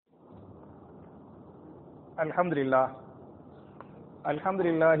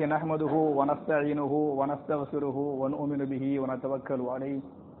அல்ஹம்துலில்லாஹி நஹ்மதுஹு வ நஸ்தஈனுஹு வ நஸ்தக்ஃபிருஹு வ நு'மினு பிஹி வ நதவக்கலு அலைஹி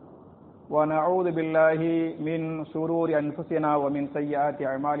வ நஊது பில்லாஹி மின் ஷுரூரி அன்ஃபுஸினா வ மின் ஸய்யிஆத்தி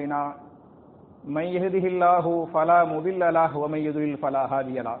அமாலினா மை யஹ்திஹில்லாஹு ஃபலா முதில்ல லஹு வ மை யுத்லில் ஃபலா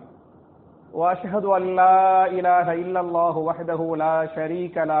ஹாதிய லஹு வ அஷ்ஹது அன் லா இலாஹ இல்லல்லாஹு வஹ்தஹு லா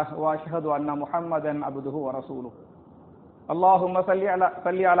ஷரீக லஹு வ அஷ்ஹது அன்ன முஹம்மதன் அப்துஹு வ ரசூலுஹு اللهم صل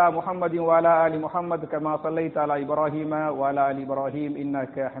على محمد وعلى آل محمد كما صليت على إبراهيم وعلى آل إبراهيم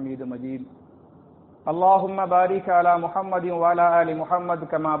إنك حميد مجيد اللهم بارك على محمد وعلى آل محمد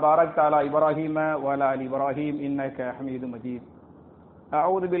كما باركت على إبراهيم وعلى آل إبراهيم إنك حميد مجيد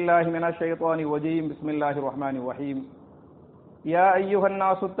أعوذ بالله من الشيطان الرجيم بسم الله الرحمن الرحيم يا أيها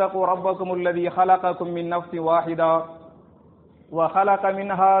الناس اتقوا ربكم الذي خلقكم من نفس واحدة وخلق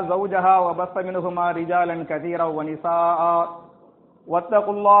منها زوجها وبث منهما رجالا كثيرا ونساء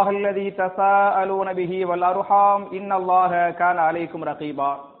واتقوا الله الذي تساءلون به والأرحام إن الله كان عليكم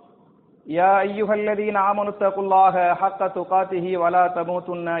رقيبا يا أيها الذين آمنوا اتقوا الله حق تقاته ولا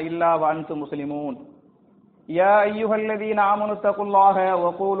تموتن إلا وأنتم مسلمون يا أيها الذين آمنوا اتقوا الله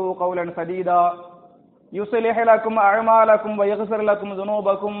وقولوا قولا سديدا يصلح لكم أعمالكم ويغفر لكم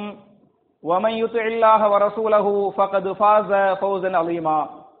ذنوبكم ومن يطع الله ورسوله فقد فاز فوزا عظيما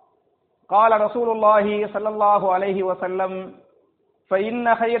قال رسول الله صلى الله عليه وسلم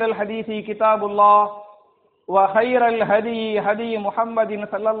فإن خير الحديث كتاب الله وخير الهدي هدي محمد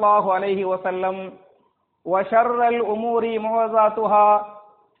صلى الله عليه وسلم وشر الأمور محدثاتها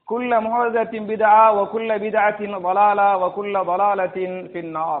كل محدثة بدعة وكل بدعة ضلالة وكل ضلالة في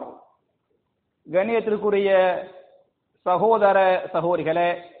النار கண்ணியத்திற்குரிய சகோதர சகோதரிகளே,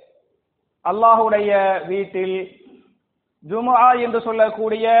 அல்லாஹுடைய வீட்டில் ஜும்ஆ என்று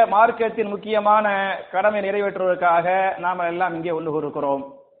சொல்லக்கூடிய மார்க்கத்தின் முக்கியமான கடமை நிறைவேற்றுவதற்காக நாம் எல்லாம் இங்கே ஒன்று கூறுகிறோம்.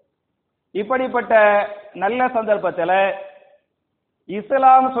 இப்படிப்பட்ட நல்ல சந்தர்ப்பத்தில்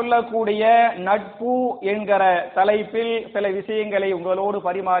இஸ்லாம் சொல்லக்கூடிய நட்பு என்கிற தலைப்பில் சில விஷயங்களை உங்களோடு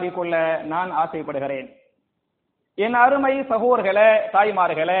பரிமாறிக்கொள்ள நான் ஆசைப்படுகிறேன். என் அருமை சகோதரர்களே,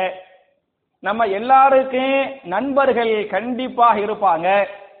 தாய்மார்களே, நம்ம எல்லாருக்கும் நண்பர்கள் கண்டிப்பாக இருப்பாங்க.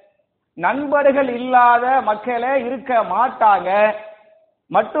 நண்பர்கள் இல்லாத மக்களே இருக்க மாட்டாங்க.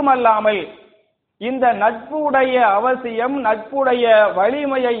 மட்டுமல்லாமல் இந்த நட்புடைய அவசியம், நட்புடைய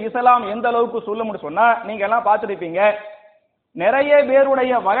வலிமையை இஸ்லாம் எந்த அளவுக்கு சொல்லும்னு சொன்னா, நீங்க எல்லாம் பார்த்திருப்பீங்க. நிறைய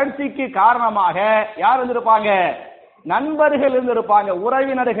பேருடைய வளர்ச்சிக்கு காரணமாக யார் இருந்திருப்பாங்க? நண்பர்கள் இருந்திருப்பாங்க.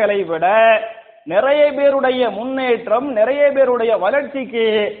 உறவினர்களை விட நிறைய பேருடைய முன்னேற்றம், நிறைய பேருடைய வளர்ச்சிக்கு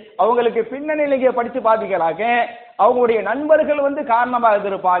அவங்களுக்கு பின்னணியிலேயே படிச்சு பாத்தீங்களாக்க அவங்களுடைய நண்பர்கள் காரணமாக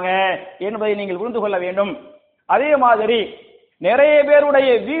இருந்திருப்பாங்க என்பதை நீங்கள் புரிந்து கொள்ள வேண்டும். அதே மாதிரி நிறைய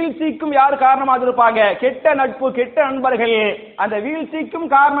பேருடைய வீழ்ச்சிக்கும் யார் காரணமாக இருப்பாங்க? கெட்ட நட்பு, கெட்ட நண்பர்கள் அந்த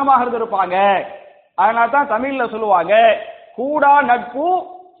வீழ்ச்சிக்கும் காரணமாக இருந்திருப்பாங்க. அதனால தான் தமிழ்ல சொல்லுவாங்க, கூடா நட்பு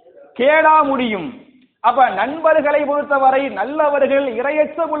கேடா முடியும். அப்ப நண்பர்களை பொறுத்தவரை நல்லவர்கள்,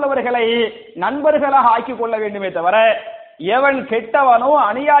 இரையச்சம் உள்ளவர்களை நண்பர்களாக ஆக்கிக் கொள்ள வேண்டுமே தவிர, எவன் கெட்டவனோ,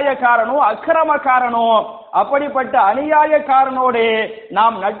 அநியாயக்காரனோ, அக்கிரமக்காரனோ, அப்படிப்பட்ட அநியாயக்காரனோடு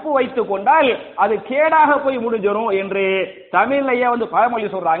நாம் நட்பு வைத்துக் கொண்டால் அது கேடாக போய் முடிஞ்சிடும் என்று தமிழ்லையே பழமொழி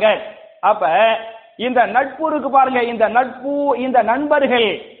சொல்றாங்க. அப்ப இந்த நட்பு இருக்கு பாருங்க, இந்த நட்பு, இந்த நண்பர்கள்,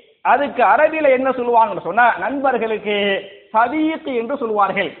 அதுக்கு அரபில என்ன சொல்லுவாங்கன்னு சொன்னா, நண்பர்களுக்கு சதீக் என்று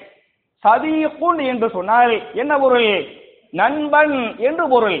சொல்லுவார்கள். சதீகுன் என்று சொன்னால் என்ன பொருள்? நண்பன் என்று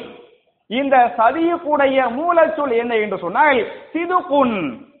பொருள். இந்த சதீகுடைய மூலச்சொல் என்ன என்று சொன்னால் சிதுகுன்.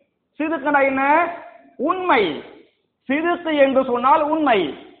 சிதுக்குனா என்ன? உண்மை. சிதுக்கு என்று சொன்னால் உண்மை,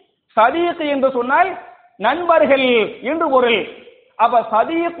 சதீக் என்று சொன்னால் நண்பர்கள் என்று பொருள். அப்ப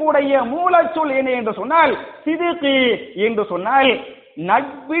சதீகுடைய மூலச்சொல் என்ன என்று சொன்னால் சிதுக்கு என்று சொன்னால்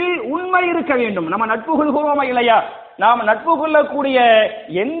நட்பில் உண்மை இருக்க வேண்டும். நம்ம நட்பு கொள்கிறோமா இல்லையா? நாம் நட்பு கொள்ளக்கூடிய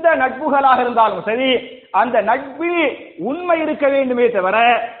எந்த நட்புகளாக இருந்தாலும் சரி, அந்த நட்பில் உண்மை இருக்க வேண்டுமே தவிர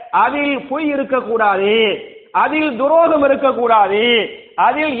அதில் பொய் இருக்கக்கூடாது, அதில் துரோகம் இருக்கக்கூடாது,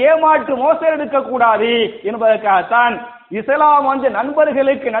 அதில் ஏமாற்று மோசடி இருக்கக்கூடாது என்பதற்காகத்தான் இஸ்லாம்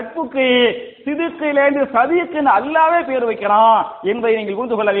நண்பர்களுக்கு, நட்புக்கு சிதுக்கிலேந்து சதீக்குன்னு அல்லாவே பேர் வைக்கிறான் என்பதை நீங்கள்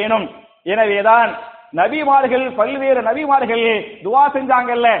புரிந்து கொள்ள வேணும். எனவேதான் நபிமார்கள், பல்வேறு நபிமார்கள் துஆ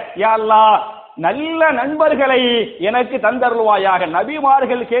செஞ்சாங்கல்ல, யா அல்லாஹ் நல்ல நண்பர்களை எனக்கு தந்தருள்வாயாக.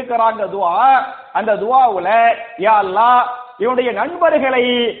 நபிமார்கள் கேட்கிறாங்க துஆ. அந்த துஆவுல யா அல்லாஹ் இவனுடைய நண்பர்களை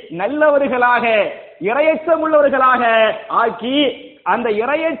நல்லவர்களாக, இரையச்சம் உள்ளவர்களாக ஆக்கி, அந்த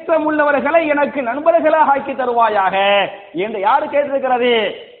இரையச்சம் உள்ளவர்களை எனக்கு நண்பர்களாக ஆக்கி தருவாயாக என்று யாரு கேட்டிருக்கிறது?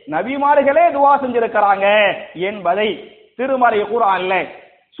 நபிமார்களே துஆ செஞ்சிருக்கிறாங்க என்பதை திருமறை குர்ஆன்ல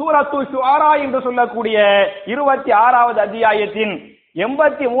சூரத்து ஷுஆரா என்று சொல்லக்கூடிய 26வது அத்தியாயத்தின்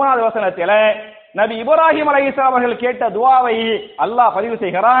 83வது வசனத்தில நபி இப்ராஹிம் அலைஹிஸ்ஸலாம் அவர்கள் கேட்ட துஆவை அல்லாஹ் பதிவு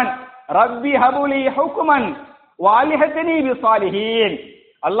செய்கிறான். ரப்பி ஹபுலி ஹுக்மன் வ அல்ஹிக்னி பிஸ்ஸாலிஹீன்.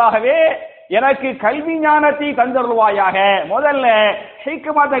 அல்லாஹ்வே எனக்கு கல்வி ஞானத்தை தந்தருள்வாயாக. முதல்ல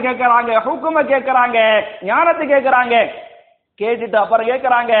ஹிக்மத்தை கேட்கறாங்க, ஹுக்ம கேட்கறாங்க, ஞானத்தை கேட்கறாங்க. கேட்டுட்டு அப்புறம்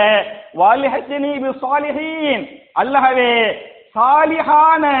கேட்கறாங்க வல்ஹிக்னி பிஸ்ஸாலிஹீன். அல்லாஹ்வே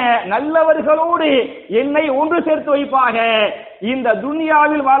சாலிஹான நல்லவர்களோடு என்னை ஒன்று சேர்த்து வைப்பாக. இந்த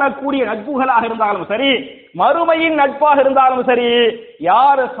துன்யாவில் வாழக்கூடிய நட்புகளாக இருந்தாலும் சரி, மறுமையின் நட்பாக இருந்தாலும் சரி,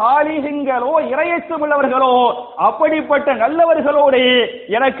 யார் சாலிஹீன்களோ இறையச்சம் உள்ளவர்களோ அப்படிப்பட்ட நல்லவர்களோடு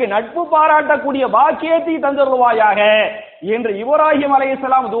எனக்கு நட்பு பாராட்டக்கூடிய பாக்கியத்தை தந்துருவாயாக என்று இப்ராஹிம்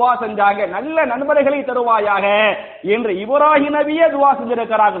அலைஹிஸ்ஸலாம் துஆ செஞ்சாங்க. நல்ல நண்பர்களை தருவாயாக என்று இப்ராஹிம் நபியே துஆ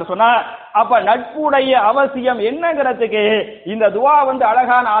செஞ்சிருக்கிறாங்கன்னு சொன்னா, அப்ப நட்புடைய அவசியம் என்னங்கிறதுக்கு இந்த துஆ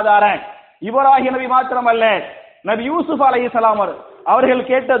அழகான ஆதாரம். இப்ராஹிம் நபி மாத்திரமல்ல, நபி யூசுப் அலைஹிஸ்ஸலாம் அவர்கள்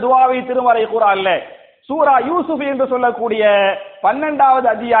கேட்ட துஆவை திருமறை குர்ஆன்ல சூரா யூசுப் என்று சொல்லக்கூடிய 12வது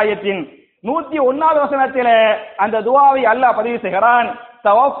அத்தியாயத்தின் 101வது வசனத்திலே அந்த துஆவை அல்லாஹ் பதிவு செய்கிறான்.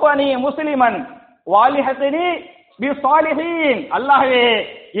 தவஃபனி முஸ்லிமன் வாலிஹத்னி பிஸ்ஸாலிஹீன். அல்லாஹ்வே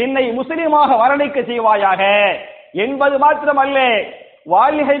என்னை முஸ்லிமாக மரணிக்க செய்வாயாக என்பது மாத்திரமல்ல,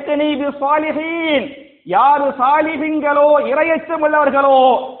 வாலிஹத்னி பிஸ்ஸாலிஹீன், யாரு சாலிஹீன்களோ இறையச்சம் உள்ளவர்களோ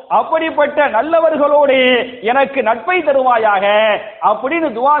அப்படிப்பட்ட நல்லவர்களோடு எனக்கு நட்பை தருவாயாக அப்படின்னு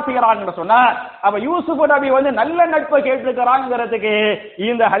துஆ செய்யறாங்கன்னு சொன்னா, அப்ப யூசுப் நபி நல்ல நட்பை கேட்டிருக்கிறாங்கிறதுக்கு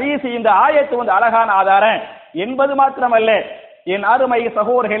இந்த ஹதீஸ், இந்த ஆயத்து அழகான ஆதாரம் என்பது மாத்திரமல்ல, என் அருமை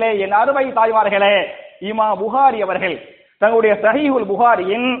சகோதரர்களே, என் அருமை தாய்மார்களே, இமாம் புகாரி அவர்கள் தங்களுடைய சஹீஹுல்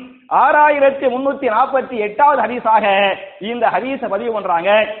புகாரியின் 6348வது ஹதீஸாக இந்த ஹதீஸை பதிவு பண்றாங்க.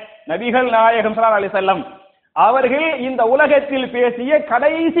 நபிகள் நாயகம் ஸல்லல்லாஹு அலைஹி வஸல்லம் அவர்கள் இந்த உலகத்தில் பேசிய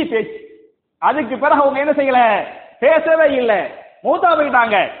கடைசி பேச்சு. அதுக்கு பிறகு அவங்க என்ன செய்யல, பேசவே இல்லை, மூத்தா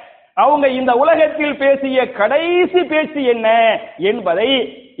போயிட்டாங்க. அவங்க இந்த உலகத்தில் பேசிய கடைசி பேச்சு என்ன என்பதை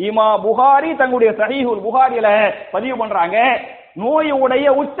இமாம் புகாரி தங்களுடைய சஹீஹுல் புகாரியில பதிவு பண்றாங்க. நோயுடைய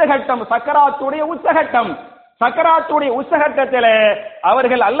உச்சகட்டம், சக்கராத்துடைய உச்சகட்டம், சக்கராத்துடைய உச்சகட்டத்தில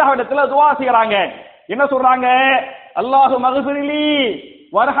அவர்கள் அல்லாஹ்விடத்துல துஆ செய்யறாங்க. என்ன சொல்றாங்க? அல்லாஹு மக்ஃபிர்லி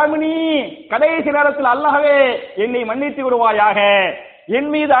வர்ஹம்னி, கடைசி நேரத்தில் அல்லாஹ்வே என்னை மன்னித்து விடுவாயாக, என்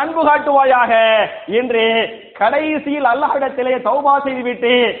மீது அன்பு காட்டுவாயாக என்று கடைசியில் அல்லாஹ்விடத்திலே தௌபா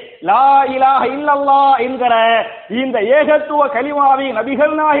செய்துவிட்டு லா இலாஹ இல்லல்லாஹ் என்கிற இந்த ஏகத்துவ கலிமாவை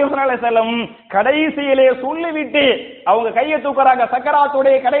நபிகள் நாயகம் ஸல்லல்லாஹு அலைஹி வஸல்லம் கடைசியிலே சொல்லிவிட்டு அவங்க கையை தூக்குறாங்க.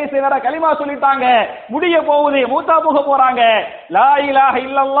 சக்கராத்துடைய கடைசி நேர கலிமா சொல்லிட்டாங்க, முடிய போகுது, மூத்தா போக போறாங்க. லா இலாஹ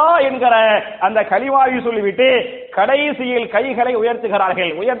இல்லல்லாஹ் என்கிற அந்த கலிமாவை சொல்லிவிட்டு கடைசியில் கைகளை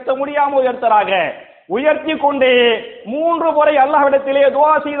உயர்த்துகிறார்கள். உயர்த்த முடியாம உயர்த்துறாங்க. உயர்த்தி கொண்டு 3 முறை அல்லாஹ்விடத்திலே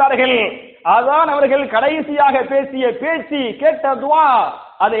துஆ செய்தார்கள். அதான் அவர்கள் கடைசியாக பேசிய பேச்சு, கேட்ட துஆ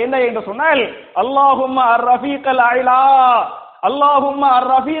அது என்ன என்று சொன்னால், அல்லாஹும்ம அர்-ரஃபீகல் அலா, அல்லாஹும்ம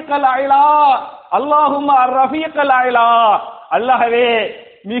அர்-ரஃபீகல் அலா, அல்லாஹும்ம அர்-ரஃபீகல் அலா. அல்லாஹ்வே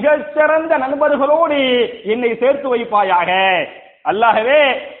மிகச் சிறந்த நண்பர்களோடு என்னை சேர்த்து வைப்பாயாக. அல்லாஹ்வே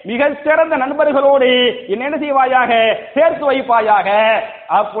மிகச் சிறந்த நண்பர்களோடு என்ன செய்வாயாக, சேர்த்து வைப்பாயாக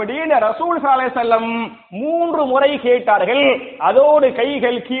அப்படின்னு ரசூல் ஸல்லல்லாஹு அலைஹி வஸல்லம் 3 முறை கேட்டார்கள். அதோடு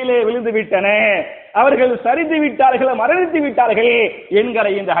கைகள் கீழே விழுந்து விட்டன, அவர்கள் சரிந்து விட்டார்கள், மரணித்து விட்டார்கள் என்கிற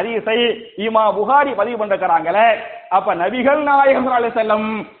இந்த ஹதீஸை இமாம் புகாரி பதிவு பண்றாங்களே. அப்ப நபிகள் நாயகம் ஸல்லல்லாஹு அலைஹி வஸல்லம்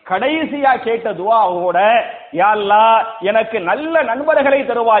கடைசியா கேட்ட துஆவோட, யா அல்லாஹ் எனக்கு நல்ல நண்பர்களை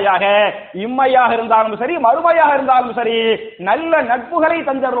தருவாயாக, இம்மையாக இருந்தாலும் சரி மறுமையாக இருந்தாலும் சரி நல்ல நட்புகளை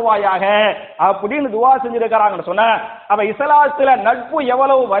தந்தருவாயாக அப்படின்னு துஆ செஞ்சிருக்கிறாங்கன்னு சொன்ன, அப்ப இஸ்லாத்துல நட்பு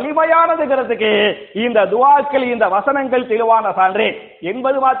எவ்வளவு வலிமையானதுங்கிறதுக்கு இந்த துஆக்கள், இந்த வசனங்கள் தெளிவான சான்று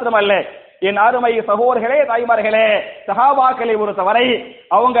என்பது மாத்திரமல்ல. என் அருமை சகோதரர்களே, தாய்மார்களே, சஹாபாக்களை பொறுத்தவரை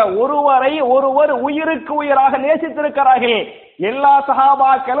அவங்க ஒருவரை ஒருவர் உயிருக்கு உயிராக நேசித்திருக்கிறார்கள். எல்லா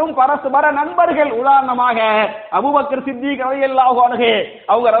சஹாபாக்களும் பரஸ்பர நண்பர்கள். உதாரணமாக அபூபக்கர் சித்திக் ரலியல்லாஹு அன்ஹு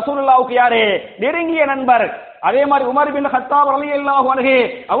அவங்க ரசூலுல்லாஹ்வுக்கு யாரு, நெருங்கிய நண்பர். அதே மாதிரி உமர் பின் கத்தாப் ரலியல்லாஹு அன்ஹு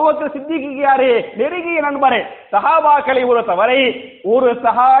அபூபக்கர் சித்திக்கு யாரு, நெருங்கிய நண்பர். சஹாபாக்களை பொறுத்தவரை ஒரு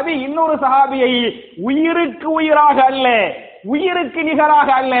சஹாபி இன்னொரு சஹாபியை உயிருக்கு உயிராக அல்ல, உயிருக்கு நிகராக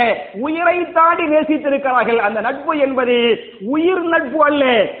அல்ல, உயிரை தாண்டி நேசித்திருக்கிறார்கள். அந்த நட்பு என்பது உயிர் நட்பு அல்ல,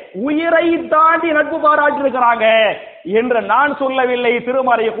 உயிரை தாண்டி நட்பு பாராட்டியிருக்கிறாங்க என்று நான் சொல்லவில்லை.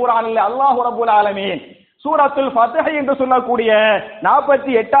 திருமறை குர்ஆனில் அல்லாஹ் ரப்பல் ஆலமீன் சூரத்துல் ஃபத்ஹ் என்று சொல்லக்கூடிய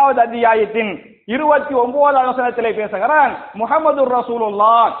 48வது அத்தியாயத்தின் 29வது வசனத்திலே பேசுகிறான். முஹம்மதுர்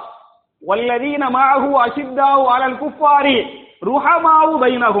ரசூலுல்லாஹ் வல்லதீன மஅஹு அஷித்தாஉ அலல் குஃபாரி ருஹமாஉ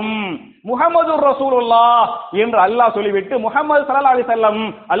பைனஹும். முஹம்மது ரசூலுல்லாஹ் என்று அல்லாஹ் சொல்லிவிட்டு, முஹம்மது ஸல்லல்லாஹு அலைஹி வஸல்லம்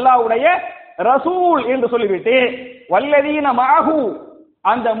அல்லாஹ்வுடைய ரசூல் என்று சொல்லிவிட்டு, வல்லதீன மஅஹு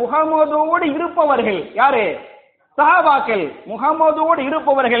அந்த முகமதோடு இருப்பவர்கள் யாரு? சஹாபாக்கள். முகமதோடு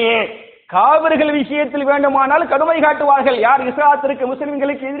இருப்பவர்கள் காவிர்கள் விஷயத்தில் வேண்டுமானால் கடுமை காட்டுவார்கள். யார் இஸ்லாத்திற்கு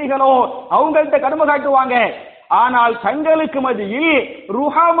முஸ்லிம்களுக்கு எதிரிகளோ அவங்கள்ட்ட கடுமை காட்டுவாங்க. ஆனால் தங்களுக்கு மத்தியில்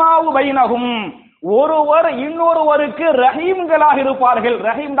ருஹமாவு பைனஹும், ஒருவர் இன்னொருவருக்கு ரஹீம்களாக இருப்பார்கள்.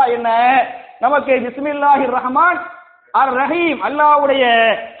 ரஹீம்டா என்ன? நமக்கு பிஸ்மில்லாஹிர் ரஹ்மான் அர் ரஹீம் அல்லாஹ்வுடைய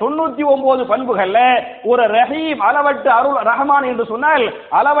 99 பண்புகள்ல ஒரு ரஹீம் அளவற்ற அருள், ரஹ்மான் என்று சொன்னால்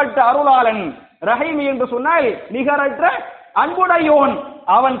அளவற்ற அருளாளன், ரஹீம் என்று சொன்னால் நிகரற்ற அன்புடையோன்.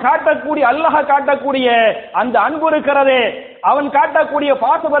 அவன் காட்டக்கூடிய, அல்லாஹ் காட்டக்கூடிய அந்த அன்பு இருக்கிறதே, அவன் காட்டக்கூடிய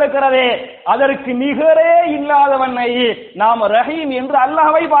பாசம் இருக்கிறதே, அதற்கு நிகரே இல்லாதவனை நாம் ரஹீம் என்று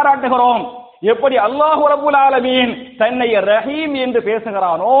அல்லாஹ்வை பாராட்டுகிறோம். எப்படி அல்லாஹ் ரப்பல் ஆலமீன் தன்னை ரஹீம் என்று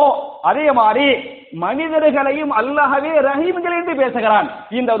பேசுகிறானோ அதே மாதிரி மனிதர்களையும் அல்லாஹ்வே ரஹீம்கள் என்று பேசுகிறான்.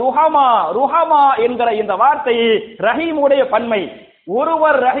 இந்த ருஹமா என்கிற இந்த வார்த்தை ரஹீமுடைய பன்மை.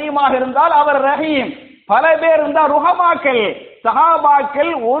 ஒருவர் ரஹீமாக இருந்தால் அவர் ரஹீம், பல பேர் இருந்தால் ருஹமாக்கள்.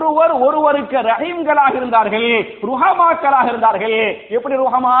 சஹாபாக்கள் ஒருவர் ஒருவருக்கு ரஹீம்களாக இருந்தார்கள், ருஹமாக்களாக இருந்தார்கள். எப்படி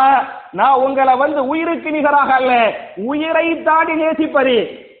ருஹமா? நான் உங்களை உயிருக்கு நிகராக அல்ல, உயிரை தாண்டி நேசிப்பது.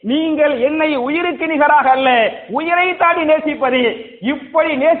 நீங்கள் என்னை உயிருக்கு நிகராக அல்ல, உயிரை தாண்டி நேசிப்பது.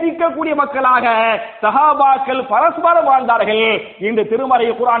 இப்படி நேசிக்கக்கூடிய மக்களாக சஹாபாக்கள் பரஸ்பரம் வாழ்ந்தார்கள் என்று திருமறை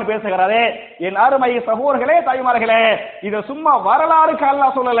குர்ஆன் பேசுகிறது. என் அருமை சகோதரர்களே, தாய்மார்களே, இத சும்மா வரலாறுக்கு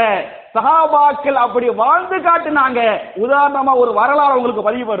அல்லாஹ் சொல்லல, சஹாபாக்கள் அப்படி வாழ்ந்து காட்டுனாங்க. உதாரணமா ஒரு வரலாறு உங்களுக்கு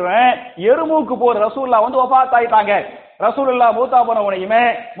பதிவு பண்ணுவேன். எருமூக்கு போர் ரசூலுல்லாஹ் வஃபாத் ஆயிட்டாங்க. ரசூலுல்லாஹ் மூத்தா போன உடனேயுமே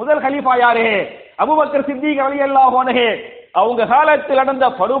முதல் கலீஃபா யாரு? அபூபக்கர் சித்திக் ரலியல்லாஹு அன்ஹு. அவங்க காலத்தில் நடந்த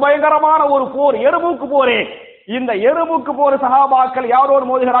படுபயங்கரமான ஒரு போர் எருமூக்கு போர். இந்த எருமூக்கு போர் சஹாபாக்கள் யாரோடு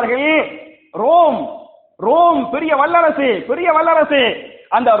மோதுகிறார்கள்? ரோம் பெரிய வல்லரசு.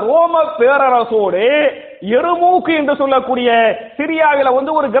 அந்த ரோம பேரரசோடு எருமூக்கு என்று சொல்லக்கூடிய சிரியாவில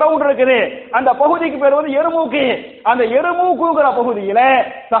ஒரு கிரவுண்ட் இருக்குது. அந்த பகுதிக்கு பேர் எருமூக்கு. அந்த எருமூக்குங்கிற பகுதியில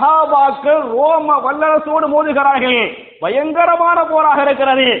சஹாபாக்கள் ரோம வல்லரசோடு மோதுகிறார்கள். பயங்கரமான போராக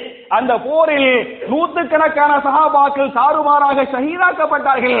இருக்கிறது. அந்த போரில் நூற்றுக்கணக்கான சஹாபாக்கள் தாறுமாறாக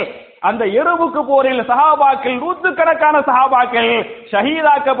ஷஹீதாக்கப்பட்டார்கள். அந்த எருமுக்கு போரில் சஹாபாக்கள் நூற்றுக்கணக்கான சஹாபாக்கள்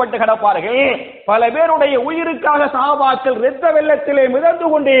ஷஹீதாக்கப்பட்டு கிடப்பார்கள். பல பேருடைய உயிருக்காக சஹாபாக்கள் இரத்த வெள்ளத்திலே மிதந்து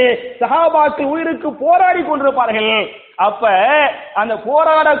கொண்டு சஹாபாக்கள் உயிருக்கு போராடி கொண்டிருப்பார்கள். அப்ப அந்த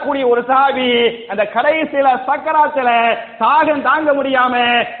போராடக்கூடிய ஒரு சஹாபி அந்த கடைசியில சக்கராத்துல தாகம் தாங்க முடியாம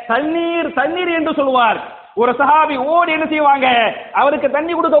தண்ணீர் என்று சொல்லுவார். ஒரு சஹாபி ஓடி என்ன செய்வாங்க? அவருக்கு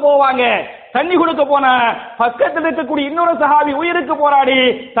தண்ணி கொடுக்க போவாங்க. தண்ணி கொடுக்க போன பக்கத்தில் இருக்கக்கூடிய இன்னொரு சஹாபி உயிருக்கு போராடி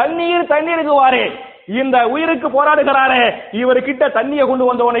தண்ணீருக்குவாரு. இந்த உயிருக்கு போராடுகிறாரு. இவர் கிட்ட தண்ணியை கொண்டு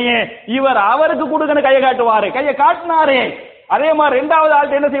வந்த உடனே இவர் அவருக்கு கொடுக்கணும் கையை காட்டுவாரு. கையை காட்டினாரு. அதே மாதிரி இரண்டாவது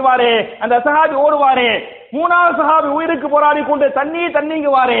ஆள்கிட்ட என்ன செய்வாரு? அந்த சஹாபி ஓடுவாரு. மூணாவது சஹாபி உயிருக்கு போராடி கொண்டு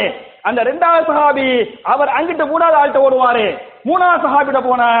தண்ணிங்குவாரு. அந்த இரண்டாவது சஹாபி அவர் அங்கிட்ட மூணாவது ஆள்கிட்ட ஓடுவாரு. மூணாவது சஹாபிட்ட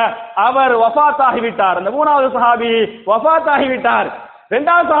போன அவர் வஃபாத் ஆகிவிட்டார். அந்த மூணாவது சஹாபி வஃபாத் ஆகிவிட்டார்.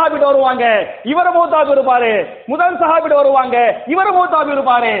 இரண்டாவது சஹாபிட்ட வருவாங்க, இவர் மூத்தாபி இருப்பாரு. முதல் சஹாபிட்ட வருவாங்க, இவர் மூத்தாபி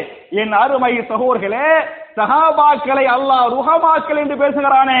இருப்பாரு. என் அருமை சகோதரர்களே, சஹாபாக்களை அல்லாஹ் ருஹமாக்கள் என்று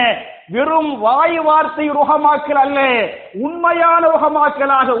பேசுகிறானே, வெறும் வாய் வார்த்தை ருஹமாக்கள் அல்ல, உண்மையான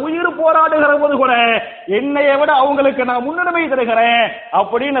ருஹமாக்களாக உயிர் போராடுகிற போது கூட என்னைய விட அவங்களுக்கு நான் முன்னுரிமை தருகிறேன்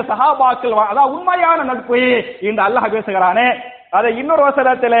அப்படின்னு சஹாபாக்கள், அதான் உண்மையான நட்பு என்று அல்லாஹ் பேசுகிறானே. அதை இன்னொரு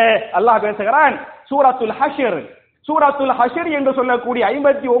வசனத்திலே அல்லாஹ் பேசுகிறான். சூரத்துல் ஹஷ்ர் என்று சொல்லக்கூடிய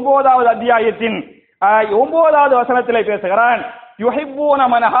 59வது அத்தியாயத்தின் 9வது வசனத்திலே பேசுகிறான். யுஹிப்பூன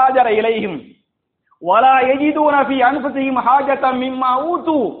மன் ஹாஜர இலைஹிம் வலா யஜிதூன ஃபீ அன்ஃபுஸிஹிம் ஹாஜத்தம் மிம்மா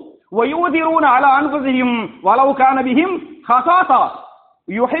ஊது வயூதிரூன அலா அன்ஃபுஸிஹிம் வலவ் கான பிஹிம் ஹஸாஸா.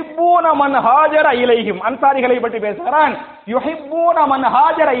 யுஹிப்பூன மன் ஹாஜர இலைஹிம், அன்சாரிகளை பற்றி பேசுகிறான். யுஹிப்பூன மன்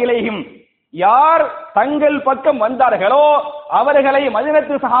ஹாஜர இலைஹிம், யார் தங்கள் பக்கம் வந்தார்களோ அவர்களை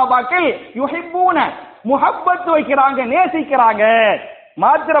மதீனத்து சஹாபாக்கள் யுஹிப்பூன முஹப்பத் வைக்கிறாங்க, நேசிக்கிறாங்க.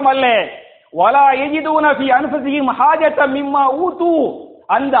 மாத்திரமல்ல, வலா யஜிதூன ஃபீ அன்ஃபுஸிஹிம் ஹாஜத்தம் மிம்மா ஊது,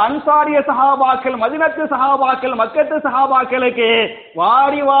 அந்த அன்சாரிய சஹாபாக்கள், மதீனத்து சஹாபாக்கள், மக்கத்து சஹாபாக்களுக்கு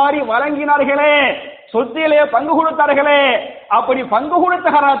வாரி வாரி வழங்கினார்களே, சொத்திலே பங்கு கொடுத்தார்களே. அப்படி பங்கு கொடுத்த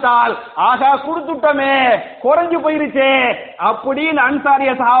காரணத்தால் ஆகா கொடுத்துட்டமே, குறைஞ்சு போயிருச்சே அப்படின்னு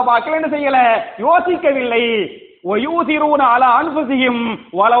அன்சாரிய சஹாபாக்கள் என்ன செய்யல, யோசிக்கவில்லை. வயூதிரூன அலா அன்ஃபுஸிஹிம்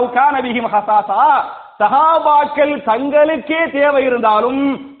வலவ் கான பிஹிம் ஹஸாஸா, சஹாபாக்கள் தங்களுக்கே தேவை இருந்தாலும்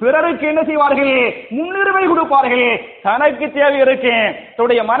பிறருக்கு என்ன செய்வார்கள்? முன்னுரிமை கொடுப்பார்கள். தனக்கு தேவை இருக்கு,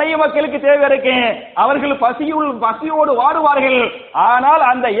 தன்னுடைய மனைவி மக்களுக்கு தேவை இருக்கு, அவர்கள் பசியோடு வாடுவார்கள். ஆனால்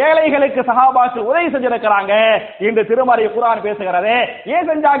அந்த ஏழைகளுக்கு சஹாபாக்கள் உதவி செஞ்சிருக்கிறாங்க என்று திருமறை குர்ஆன் பேசுகிறது. ஏன்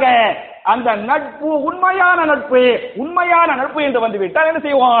செஞ்சாங்க? அந்த நட்பு உண்மையான நட்பு, உண்மையான நட்பு என்று வந்துவிட்டால் என்ன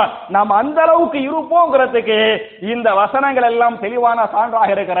செய்வோம்? நாம் அந்த அளவுக்கு இருப்போங்கிறதுக்கு இந்த வசனங்கள் எல்லாம் தெளிவான சான்றாக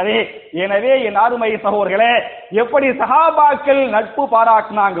இருக்கிறது. எனவே என் அருமை சகோதரர்களே, எப்படி சஹாபாக்கள் நட்பு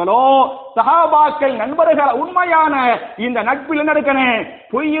பாராட்டினாங்களோ, சஹாபாக்கள் நண்பர்கள் உண்மையான இந்த நட்பில் என்ன இருக்கணும்?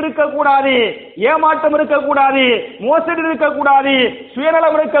 பொய் இருக்கக்கூடாது, ஏமாற்றம் இருக்கக்கூடாது, மோசடி இருக்கக்கூடாது,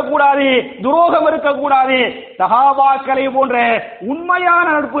 சுயநலம் இருக்கக்கூடாது, துரோகம் இருக்கக்கூடாது. சஹாபாக்களை போன்ற உண்மையான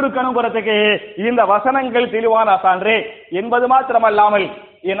நட்பு இருக்கணுங்கிறதுக்கு இந்த வசனங்கள் தெளிவான சான்று என்பது மாத்திரமல்லாமல்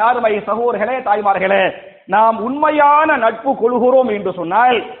என் அருமை சகோதரர்களே, தாய்மார்களே, நாம் உண்மையான நட்பு கொள்கிறோம் என்று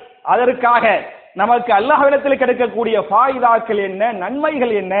சொன்னால் அதற்காக நமக்கு அல்லாஹ்விடத்தில் கிடைக்கக்கூடிய ஃபாயிதாக்கள் என்ன,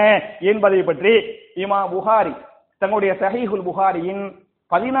 நன்மைகள் என்ன என்பதை பற்றி இமாம் புகாரி தங்களுடைய ஸஹீஹுல் புகாரியின்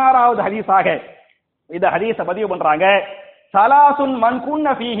 16வது ஹதீஸாக இந்த ஹதீஸை பதிவு பண்றாங்க. ஸலாசுன் மன்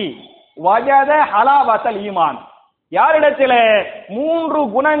குன்ன ஃபீஹி வஜத ஹலாவத்தல் ஈமான். யாரிடத்தில் 3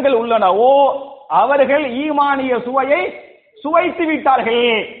 குணங்கள் உள்ளனவோ அவர்கள் ஈமானிய சுவையை சுவைத்து விட்டார்கள்.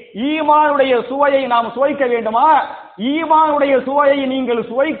 ஈமானுடைய சுவையை நாம் சுவைக்க வேண்டுமா? ஈமானுடைய சுவையை நீங்கள்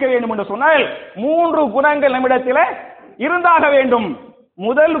சுவைக்க வேண்டும் என்று சொன்னால் 3 குணங்கள் நம்மிடத்தில் இருந்தாக வேண்டும்.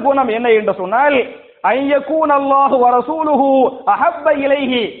 முதல் குணம் என்ன என்று சொன்னால், ஐயகூன் அல்லாஹு வ ரசூலுஹு அஹப்ப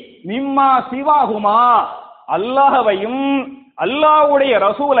இலைஹி மிம்மா சிவாஹுமா. அல்லாஹ்வையும் அல்லாஹ்வுடைய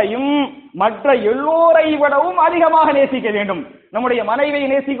ரசூலையும் மற்ற எல்லோரை விடவும் அதிகமாக நேசிக்க வேண்டும். நம்முடைய மனைவியை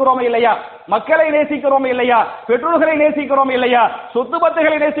நேசிக்கிறோம் இல்லையா? மக்களை நேசிக்கிறோம் இல்லையா? பெற்றோர்களை நேசிக்கிறோம் இல்லையா? சொத்து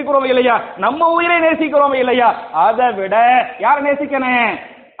பத்துகளை நேசிக்கிறோம் இல்லையா? நம்ம உயிரை நேசிக்கிறோம் இல்லையா? அதை விட யார் நேசிக்கணும்?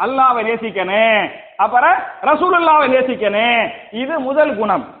 அல்லாஹ்வை நேசிக்கணும், அப்புறம் ரசூலுல்லாஹ்வை நேசிக்கணும். இது முதல்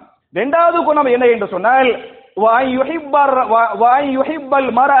குணம். இரண்டாவது குணம் என்ன என்று சொன்னால், வா யுஹிப்பல்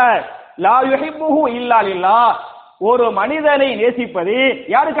மர்அ லா யுஹிப்புஹு இல்லா லில்லாஹ். ஒரு மனிதனை நேசிப்பது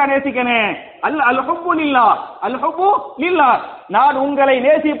யாருக்கா நேசிக்கணும்? அல் ஹுப்பு லில்லாஹ், அல் ஹுப்பு லில்லாஹ். நான் உங்களை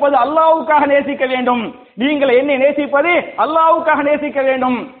நேசிப்பது அல்லாஹ்வுக்காக நேசிக்க வேண்டும், நீங்கள் என்னை நேசிப்பது அல்லாஹ்வுக்காக நேசிக்க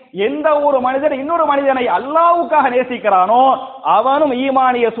வேண்டும். எந்த ஒரு மனிதன் இன்னொரு மனிதனை அல்லாஹ்வுக்காக நேசிக்கிறானோ அவனும்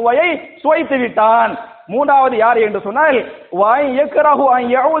ஈமானிய சுவையை சுவைத்து விட்டான். மூன்றாவது யார் என்று சொன்னால், வாய் யக்ரஹு அன்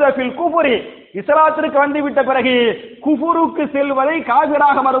யஊத ஃபில் குஃப்ரி. இஸ்லாத்திற்கு வந்துவிட்ட பிறகு குஃபுருக்கு செல்வதை,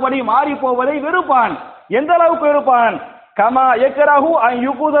 காபிராக மறுபடி மாறி போவதை வெறுப்பான். எந்த அளவுக்கு வெறுப்பான்? கமா யக்ரஹு அன்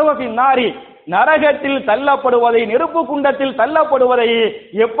யுகுதவ ஃபின் நாரி. நரகத்தில் தள்ளப்படுவதை, நெருப்பு குண்டத்தில் தள்ளப்படுவதை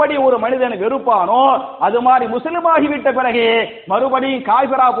எப்படி ஒரு மனிதன் வெறுப்பானோ அது மாதிரி முஸ்லிமாகிவிட்ட பிறகு மறுபடியும்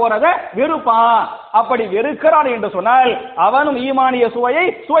காபிரா போறத வெறுப்பான். அப்படி வெறுக்கிறான் என்று சொன்னால் அவனும் ஈமானிய சுவையை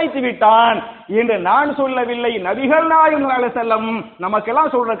சுவைத்து விட்டான் என்று நான் சொல்லவில்லை, நபிகள் நாயகம் ஸல்லல்லாஹு அலைஹி வஸல்லம்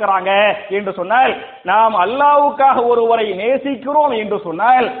நமக்கெல்லாம் சொல்றாங்க என்று சொன்னால், நாம் அல்லாஹ்வுக்காக ஒருவரை நேசிக்கிறோம் என்று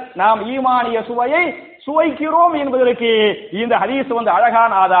சொன்னால் நாம் ஈமானிய சுவையை சுவைக்கிறோம் என்பதற்கு இந்த ஹதீஸ்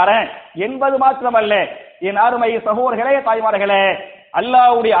அழகான ஆதாரம் என்பது மாத்திரமல்ல. என் அருமை சகோதரர்களே, தாய்மார்களே,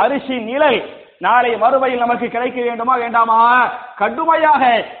 அல்லாஹ்வுடைய அரிசி நிழல் நாளை மறுமையில் நமக்கு கிடைக்க வேண்டுமா வேண்டாமா? கடுமையாக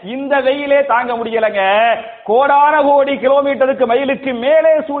இந்த வெயிலே தாங்க முடியலங்க. கோடான கோடி கிலோமீட்டருக்கு மைலுக்கு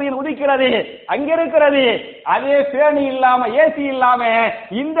மேலே சூரியன் உதிக்கிறது, அங்க இருக்கிறது. அதே ஃபேன் இல்லாம, ஏசி இல்லாம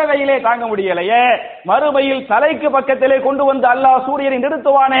இந்த வெயிலே தாங்க முடியலையே. மறுமையில் தலைக்கு பக்கத்திலே கொண்டு வந்து அல்லாஹ் சூரியனை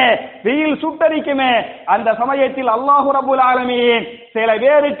நிறுத்துவானே, வெயில் சுட்டரிக்குமே. அந்த சமயத்தில் அல்லாஹ் ரப்பல் ஆலமீன் சில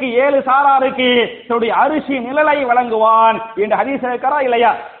பேருக்கு 7 சாராருக்கு தன்னுடைய அரிசி நிழலை வழங்குவான் என்று ஹதீஸ் இருக்கிறா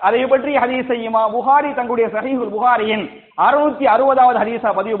இல்லையா? அதை பற்றி ஹதீஸை இமாம் புகாரி தங்களுடைய ஸஹீஹுல் புகாரியின் 660வது ஹதீஸா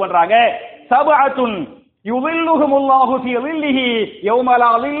பதிவு பண்றாங்க. சபஅத்துன் யுஸில்லுஹுமுல்லாஹு ஃபீ ஸில்லிஹி யௌம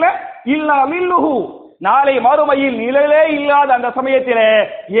லா ஸில்ல இல்லா ஸில்லுஹு. நாளை மறுமையில் நிழலே இல்லாத அந்த சமயத்திலே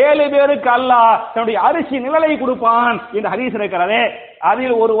 7 பேருக்கு அல்லாஹ் தன்னுடைய அரிசி நிழலை கொடுப்பான் என்று ஹதீஸ் இருக்கிறது.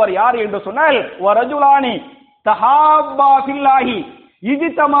 அதில் ஒருவர் யார் என்று சொன்னால், வரஜுலானி தஹாப்பா ஃபில்லாஹி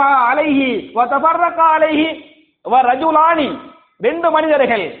இஜ்தமா அலைஹி வ தஃபர்ரகா அலைஹி. வரஜுலானி, 2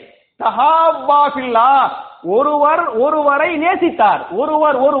 மனிதர்கள், தஹாப்பா ஃபில்லாஹ், ஒருவர் ஒருவரை நேசித்தார்,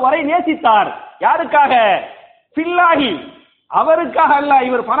 ஒருவர் ஒருவரை நேசித்தார். யாருக்காக? ஃபில்லாஹி, அவருக்காக அல்ல.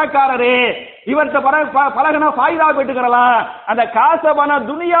 இவர் பணக்காரரே, இவர்கிட்ட பழகினா ஃபாயிதா பெற்றுக்கலாம், அந்த காச பண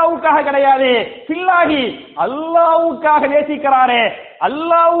துனியாவுக்காக கிடையாது. ஃபில்லாஹி, அல்லாஹ்வுக்காக நேசிக்கிறாரே.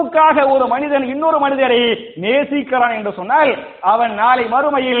 அல்லாஹ்வுக்காக ஒரு மனிதன் இன்னொரு மனிதரை நேசிக்கிறான் என்று சொன்னால் அவன் நாளை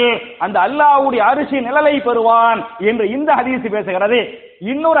மறுமையில் அந்த அல்லாஹ்வுடைய அரிசி நிழலை பெறுவான் என்று இந்த ஹதீஸ் பேசுகிறது.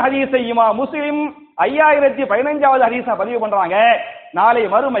 இன்னொரு ஹதீஸை இமாம் முஸ்லிம் 5015வது ஹதீஸா பதிவு பண்றாங்க. நாளை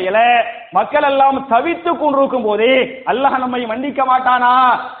மறுமையில மக்கள் எல்லாம் தவித்துக் கொண்டிருக்கும் போது அல்லாஹ் நம்மை மன்னிக்க மாட்டானா,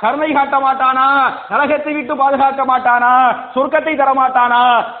 கருணை காட்ட மாட்டானா, நரகத்தை விட்டு பாதுகாக்க மாட்டானா, சொர்க்கத்தை தர மாட்டானா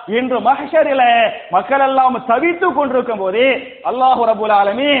என்று மஹ்ஷரில மக்கள் எல்லாம் தவித்துக் கொண்டிருக்கும் போது அல்லாஹ் ரப்பல்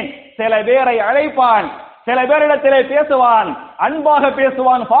ஆலமீன் சில பேரை அழைப்பான், சில பேரிடத்திலே பேசுவான், அன்பாக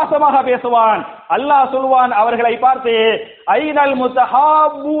பேசுவான், பாசமாக பேசுவான். அல்லாஹ் சொல்வான் அவர்களை பார்த்து, ஐனல்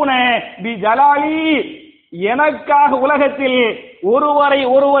முத்தஹாபூன பி ஜலாலி, எனக்காக உலகத்தில் ஒருவரை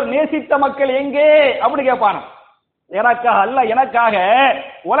ஒருவர் நேசித்த மக்கள் எங்கே அப்படி கேட்பான். எனக்காக அல்ல, எனக்காக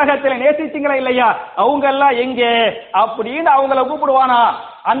உலகத்தில் நேசிச்சீங்களா இல்லையா, அவங்க எல்லாம் எங்கே அப்படின்னு அவங்கள கூப்பிடுவானா.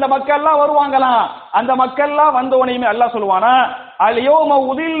 அந்த மக்கள் எல்லாம் வருவாங்களாம். அந்த மக்கள் எல்லாம் வந்தவனையுமே அல்லாஹ் சொல்லுவானா, அல் யௌம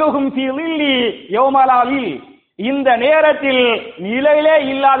உதில்லுஹும் ஃபீ லில்லி யௌம லா லில், இந்த நேரத்தில் நிலையிலே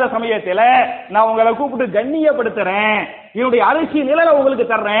இல்லாத சமயத்தில் நான் உங்களை கூப்பிட்டு கண்ணியப்படுத்துறேன், என்னுடைய அரிசி நிழல உங்களுக்கு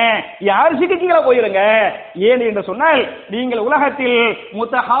தர்றேன், என் அரிசிக்கு கீழே போயிருங்க. ஏன் என்று சொன்னால், நீங்கள் உலகத்தில்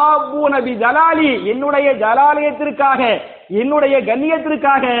முத்தஹாபூன பி ஜலாலி, என்னுடைய ஜலாலயத்திற்காக, என்னுடைய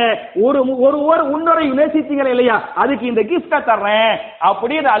கண்ணியத்திற்காக ஒருவர் உன்னரை நேசித்தீங்களா இல்லையா, அதுக்கு இந்த கிஃப்ட தர்றேன்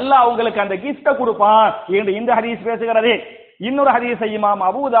அப்படின்னு அல்லாஹ் உங்களுக்கு அந்த கிஃப்ட கொடுப்பான் என்று இந்த ஹதீஸ் பேசுகிறது. இன்னொரு ஹதீஸை இமாம்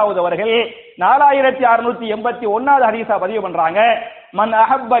அபூதாவூத் அவர்கள் 4681வது ஹதீஸா பதிவு பண்றாங்க. மன்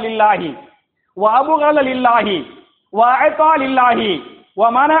அஹப்ப லில்லாஹி வ அபுகல லில்லாஹி வ அஸா லில்லாஹி வ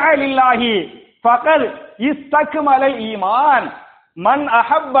மனஅ லில்லாஹி ஃபகத் இஸ்தக்மலல் ஈமான். மன்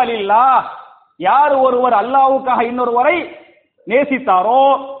அஹப்ப லில்லாஹ், யார் ஒருவர் அல்லாஹ்வுக்காக இன்னொருவரை நேசித்தாரோ,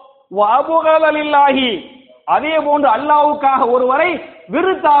 வ அபுகல லில்லாஹி, அதே போன்று அல்லாஹ்வுக்காக ஒருவரை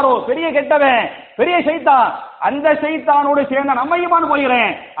விருத்தாரோ, பெரிய கெட்டவன், பெரிய ஷைத்தான், அந்த ஷைத்தானோடு சேர்ந்த நம்ம ஈமான்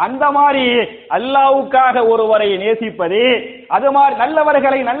போகிறேன். அந்த மாதிரி அல்லாஹ்வுக்காக ஒருவரை நேசிப்பது, அது மாதிரி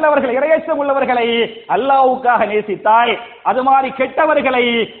நல்லவர்கள் இறையச்சம் உள்ளவர்களை அல்லாஹ்வுக்காக நேசித்தாய், அது மாதிரி கெட்டவர்களை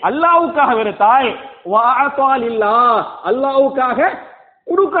அல்லாஹ்வுக்காக வெறுத்தாய். அல்லாஹ்வுக்காக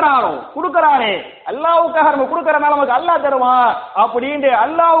கொடுக்கிறாரே, அல்லாஹ்வுக்காக நம்ம கொடுக்கறனால நமக்கு அல்லாஹ் தருவான் அப்படின்னு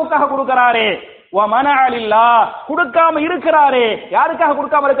அல்லாஹ்வுக்காக கொடுக்கிறாரே. கொடுக்காம இருக்கிறாரே, யாருக்காக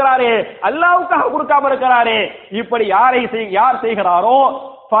கொடுக்காம இருக்கிறாரே, அல்லாஹ்வுக்காக கொடுக்காம இருக்கிறாரே. இப்படி யார் செய்கிறாரோ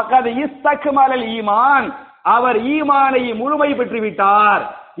ஃபகத் இஸ்தக்மலல் ஈமான், அவர் ஈமானை முழுமை பெற்று விட்டார்,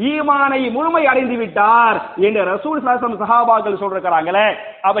 ஈமானை முழுமை அடைந்து விட்டார் என்று ரசூல் ஸல்லல்லாஹு அலைஹி வஸல்லம் சஹாபாக்கள் சொல்றாங்களே.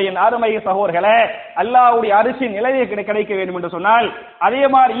 அப்ப என் அருமை சகோதரர்களே, அல்லாஹ்வுடைய அரிசின் நிலையை கிடைக்க வேண்டும் என்று சொன்னால், அதே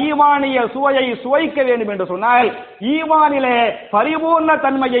மாதிரி ஈமானிய சுவையை சுவைக்க வேண்டும் என்று சொன்னால், ஈமானிலே பரிபூர்ண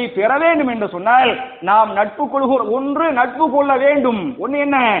தன்மையை பெற வேண்டும் என்று சொன்னால், நாம் நட்பு கொள்ள வேண்டும். ஒன்னு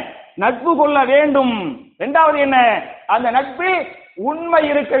என்ன, நட்பு கொள்ள வேண்டும். இரண்டாவது என்ன, அந்த நட்பில் உண்மை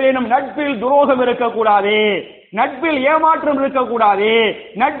இருக்க வேண்டும், நட்பில் துரோகம் இருக்கக்கூடாது, நட்பில் ஏமாற்றம் இருக்கக்கூடாது,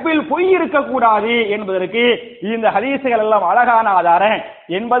 நட்பில் பொய் இருக்கக்கூடாது என்பதற்கு இந்த ஹதீசுகள் எல்லாம் அழகான ஆதாரம்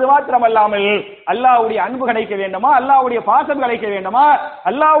என்பது மாத்திரமல்லாமல், அல்லாஹ்வுடைய அன்பு கிடைக்க வேண்டுமா, அல்லாஹ்வுடைய பாசம் கிடைக்க வேண்டுமா,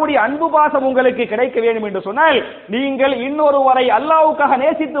 அல்லாஹ்வுடைய அன்பு பாசம் உங்களுக்கு கிடைக்க வேண்டும் என்று சொன்னால், நீங்கள் இன்னொருவரை அல்லாஹ்வுக்காக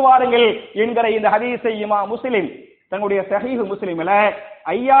நேசித்து வாருங்கள் என்கிற இந்த ஹதீஸை இமாம் முஸ்லிம் தங்களுடைய சஹீஹ் முஸ்லிம்ல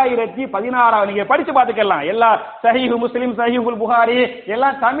 5016 நீங்க படிச்சு பாத்துக்கலாம். எல்லா சஹீஹ் முஸ்லிம், சஹீஹுல் புகாரி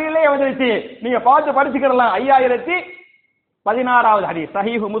எல்லாம் தமிழ்லயே வந்துருச்சு, நீங்க பார்த்து படிச்சுக்கலாம். 5016வது ஹதீஸ்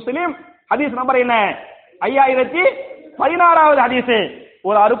சஹீஹ் முஸ்லிம், ஹதீஸ் நம்பர் என்ன, 5016வது ஹதீஸ்.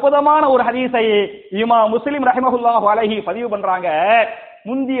 ஒரு அற்புதமான ஒரு ஹதீஸை இமாம் முஸ்லிம் ரஹிமஹுல்லாஹு அலைஹி பதிவு பண்றாங்க.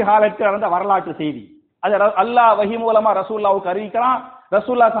 முந்தைய காலத்தில் நடந்த வரலாற்று செய்தி, அது அல்லாஹ் வஹி மூலமா ரசூலுல்லாஹ்வுக்கு அறிவிக்கிறான்.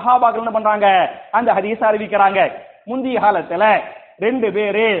 ரசூலுல்லாஹ் சஹாபாக்கள் என்ன பண்றாங்க, அந்த ஹதீஸை அறிவிக்கிறாங்க. முந்தைய காலத்துல 2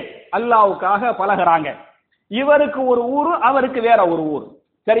 பேரு அல்லாஹ்வுக்காக பழகுறாங்க. இவருக்கு ஒரு ஊரு, அவருக்கு வேற ஒரு ஊர்,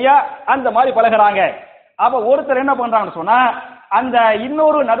 சரியா, அந்த மாதிரி பழகுறாங்க. அப்ப ஒருத்தர் என்ன பண்றான்னு சொன்னா, அந்த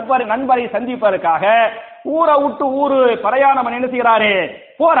இன்னொரு நண்பரை சந்திப்பதற்காக ஊரை விட்டு ஊரு பிரயாணம் பண்ணி என்ன செய்யறாரு,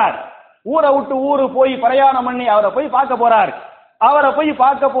 போறார். ஊரை விட்டு ஊரு போய் பிரயாணம் பண்ணி அவரை போய் பார்க்க போறார். அவரை போய்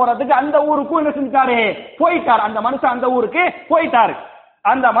பார்க்க போறதுக்கு அந்த ஊருக்கும் என்ன செஞ்சாரு, போயிட்டார். அந்த மனுஷன் அந்த ஊருக்கு போயிட்டாரு.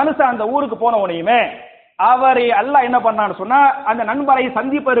 அந்த மனுஷன் அந்த ஊருக்கு போன உடனேயுமே அவரை அல்லாஹ் என்ன பண்ணான்னு சொன்னா, அந்த நண்பரை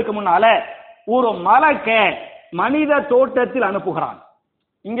சந்திப்பதற்கு முன்னால ஒரு மலக்க மனித தோட்டத்தில் அனுப்புகிறான்.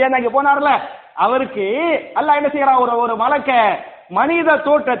 இங்க அங்க போனார்ல, அவருக்கு அல்லாஹ் என்ன செய்யறான், ஒரு மலக்க மனித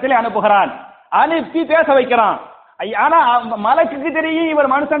தோட்டத்தில் அனுப்புகிறான். அனுப்பி பேச வைக்கிறான். ஆனா மலக்குக்கு தெரியும்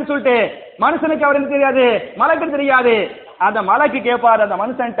இவர் மனுஷன் சொல்லிட்டு, மனுஷனுக்கு அவர் என்ன தெரியாது, மலக்கு தெரியாது. அந்த மலக்கு கேட்பாரு அந்த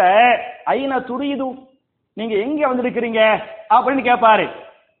மனுஷன்ட்ட, ஐன துரிது, நீங்க எங்க வந்திருக்கிறீங்க அப்படின்னு கேட்பாரு.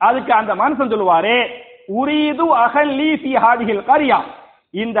 அதுக்கு அந்த மனுஷன் சொல்லுவாரு, உரீது அகல்லி ஃபி ஹாதிஹில் கரியா,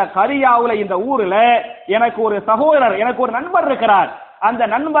 இந்த கரியாவுல இந்த ஊர்ல எனக்கு ஒரு சகோதரர், எனக்கு ஒரு நண்பர் இருக்கிறார், அந்த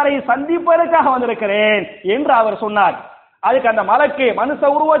நண்பரை சந்திப்பதற்காக வந்திருக்கிறேன் என்று அவர் சொன்னார். அதுக்கு அந்த மலக்கு, மனுஷ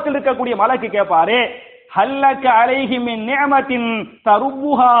உருவத்தில் இருக்கக்கூடிய மலக்கு கேட்பாரு, ஹல்லக அலைஹி மின் நிஅமத்தின்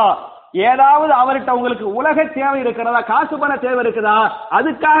தருப்புஹா, ஏதாவது அவர்கிட்ட உங்களுக்கு உலக தேவை இருக்கிறதா, காசு பண தேவை இருக்குதா,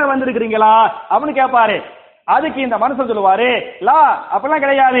 அதுக்காக வந்திருக்கிறீங்களா அப்படின்னு கேட்பாரு. அதுக்கு இந்த மனுஷன் சொல்லுவாரு, லா அப்படிலாம்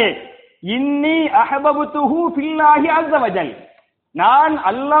கிடையாது, இன்னி அஹபபுதுஹு ஃபில்லாஹி அஸ்ஸ வஜல், நான்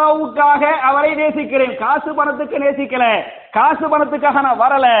அல்லாஹ்வுக்காக அவரை நேசிக்கிறேன், காசு பணத்துக்கு நேசிக்கல, காசு பணத்துக்காக நான்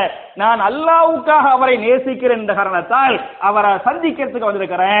வரல, நான் அல்லாஹ்வுக்காக அவரை நேசிக்கிறேன் என்ற காரணத்தால் அவரை சந்திக்கிறதுக்கு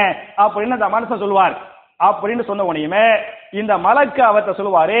வந்திருக்கிறேன் அப்படின்னு அந்த மனுஷன் சொல்லுவார். அப்படின்னு சொன்ன உடனே இந்த மலக்கு அவர்கிட்ட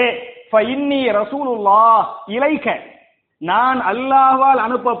சொல்லுவாரு, ஃபஇன்னி ரசூலுல்லாஹ் இலைக்க, நான் அல்லாஹ்வால்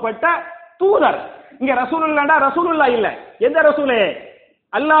அனுப்பப்பட்ட தூதர். இங்க ரசூலுல்லாஹ்டா ரசூலுல்லாஹ் இல்ல, எந்த ரசூலே,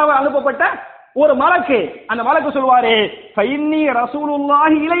 அல்லாஹ்வால் அனுப்பப்பட்ட ஒரு மலக்கு. அந்த மலக்கு சொல்வாரு, ஃபஇன்னி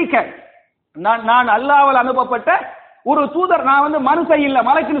ரசூலுல்லாஹி இலைக்க, நான் அல்லாஹ்வால் அனுப்பப்பட்ட ஒரு தூதர், நான் மனுஷன் இல்ல,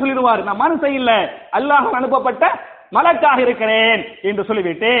 மலக்குன்னு சொல்லிடுவார், நான் மனுஷன் இல்ல, அல்லாஹ்வால் அனுப்பப்பட்ட மலக்காக இருக்கிறேன் என்று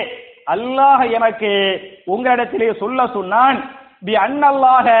சொல்லிவிட்டு, அல்லாஹ் எனக்கு உங்களிடத்திலே சொல்ல சொன்னான், பி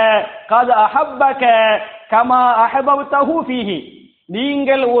அன்னல்லாஹ கத் அஹப்பக கமா அஹபப்தஹு ஃபீஹி,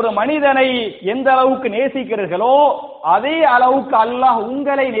 நீங்கள் ஒரு மனிதனை எந்த அளவுக்கு நேசிக்கிறீர்களோ அதே அளவுக்கு அல்லாஹ்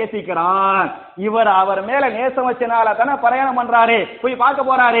உங்களை நேசிக்கிறான். இவர் அவர் மேல நேசம் வச்சனால தானே பிரயாணம் பண்றாரு, போய் பார்க்க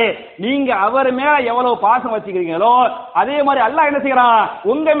போறாரு. நீங்க அவர் மேல எவ்வளவு பாசம் வச்சுக்கிறீங்களோ அதே மாதிரி அல்லாஹ் என்ன செய்யறான்,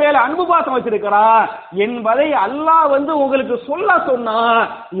 உங்க மேல அன்பு பாசம் வச்சிருக்கிறான் என்பதை அல்லாஹ் உங்களுக்கு சொல்ல சொன்னா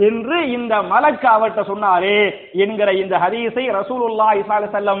என்று இந்த மலக்கு அவர்கிட்ட சொன்னாரு என்கிற இந்த ஹதீஸை ரசூலுல்லாஹி ஸல்லல்லாஹு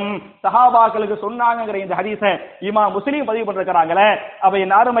அலைஹி வஸல்லம் சஹாபாக்களுக்கு சொன்னாங்கங்கிற இந்த ஹதீஸை இமாம் முஸ்லிம் பதிவு பண்ணிருக்கிறாங்களே. அப்ப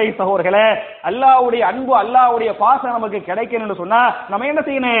என் அருமை சகோதரர்களே, அல்லாஹ்வுடைய அன்பு, அல்லாஹ்வுடைய பாசம் நமக்கு கிடைக்கணும்னு சொன்னா நம்ம என்ன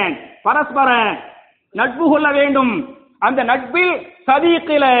செய்யணும், பரஸ்பர நட்பு கொள்ள வேண்டும். அந்த நட்பில்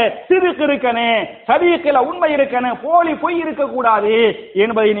சதீக்கில சிறுக்கு இருக்கணும், சதீக்கில உண்மை இருக்கணும், போலி பொய் இருக்க கூடாது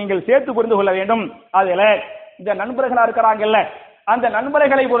என்பதை நீங்கள் சேர்த்து புரிந்து கொள்ள வேண்டும். அதுல இந்த நண்பர்களா இருக்கிறாங்கல்ல, அந்த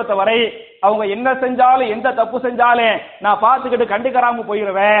நண்பர்களை பொறுத்தவரை அவங்க என்ன செஞ்சாலும் எந்த தப்பு செஞ்சாலும் நான் பார்த்துக்கிட்டு கண்டுக்கறாம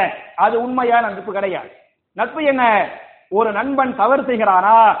போயிருவேன், அது உண்மையான நட்பு கிடையாது. நட்பு என்ன, ஒரு நண்பன் தவறு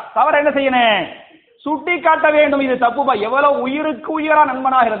செய்கிறானா, தவறு என்ன செய்யணும், சுட்டி காட்ட வேண்டும், இது தப்புப்பா. எவ்வளவு உயிருக்கு உயிரா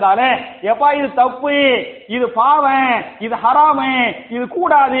நண்பனாக இருந்தாலும் எப்பா இது தப்பு, இது பாவம், இது ஹராமு, இது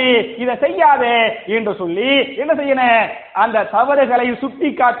கூடாது, இதை செய்யாதே என்று சொல்லி என்ன செய்யணும், அந்த தவறுகளை சுட்டி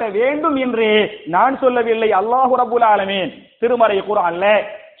காட்ட வேண்டும் என்று நான் சொல்லவில்லை. அல்லாஹ் ரப்பல் ஆலமீன் திருமறை குர்ஆன்ல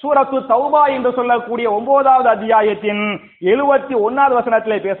சூரத்து தௌபா என்று சொல்லக்கூடிய 9வது அத்தியாயத்தின் 71வது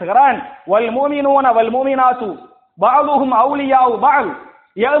வசனத்திலே பேசுகிறான், வல் முஃமினூன வல் முஃமினாத்து பஅதுஹும் அவுலியாஉ பஅல்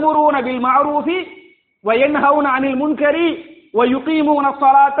யஅமுரூன பில் மஅரூஃபி وَيَنْهَوْنَ عَنِ الْمُنْكَرِ وَيُقِيمُونَ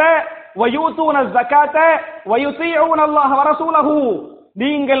الصَّلَاةَ وَيُؤْتُونَ الزَّكَاةَ وَيُطِيعُونَ اللَّهَ وَرَسُولَهُ,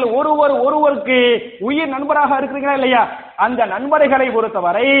 நீங்கள் ஒருவருக்கு உயிர் நண்பராக இருக்கிறீங்களா இல்லையா, அந்த நண்பர்களை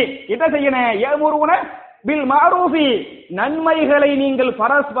பொறுத்தவரை என்ன செய்யணும், யஅமுரூன பில் மஅரூஃபி, நன்மைகளை நீங்கள்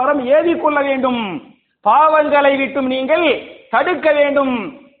பரஸ்பரம் ஏவிக்கொள்ள வேண்டும், பாவங்களை விட்டும் நீங்கள் தடுக்க வேண்டும்,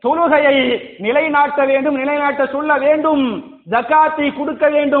 தொழுகையை நிலைநாட்ட வேண்டும், நிலைநாட்ட சொல்ல வேண்டும், ஜகாத்தை கொடுக்க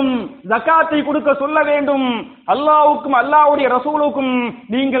வேண்டும், ஜகாத்தை கொடுக்க சொல்ல வேண்டும், அல்லாஹ்வுக்கும் அல்லாஹ்வுடைய ரசூலுக்கும்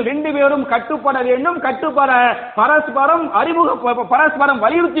நீங்கள் ரெண்டு பேரும் கட்டுப்பட வேண்டும், கட்டுப்பட பரஸ்பரம் பரஸ்பரம்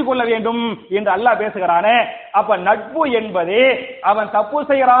வலியுறுத்தி கொள்ள வேண்டும் என்று அல்லாஹ் பேசுகிறானே. அப்ப நட்பு என்பது அவன் தப்பு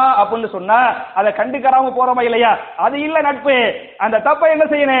செய்யறான் அப்படின்னு சொன்னா அதை கண்டுக்கறாம போறோமா இல்லையா, அது இல்ல நட்பு. அந்த தப்பை என்ன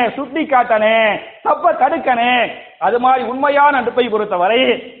செய்யணும், சுட்டி காட்டனே, தப்ப தடுக்கனே. அது மாதிரி உண்மையான நட்பை பொறுத்தவரை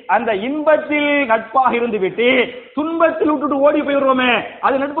அந்த இன்பத்தில் நட்பாக இருந்து விட்டு துன்பத்தில் விட்டுட்டு ஓடி போயிடுவோமே,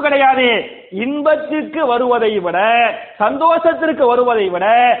 அது நட்பு கிடையாது. இன்பத்திற்கு வருவதை விட, சந்தோஷத்திற்கு வருவதை விட,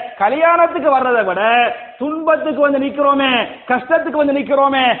 கல்யாணத்துக்கு வர்றதை விட துன்பத்துக்கு வந்து நிக்கிறோமே, கஷ்டத்துக்கு வந்து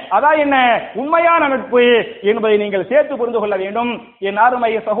நிக்கிறோமே, அதான் என்ன உண்மையான நட்பு என்பதை நீங்கள் சேர்த்து புரிந்து கொள்ள வேண்டும். என்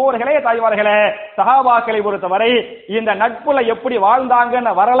அருமை சகோதரர்களே, தாய்மார்களே, சஹாபாக்களை பொறுத்தவரை இந்த நட்புல எப்படி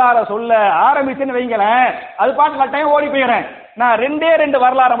வாழ்ந்தாங்கன்னு வரலாறு சொல்ல ஆரம்பிச்சுன்னு வைங்களேன், அது பாட்டு கட்டாயம் ஓடி போயிடுறேன். நான் ரெண்டு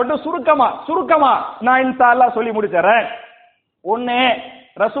வரலாறு மட்டும் சுருக்கமா நான் இன்ஷா அல்லாஹ் சொல்லி முடிச்சறேன். ஒன்னு,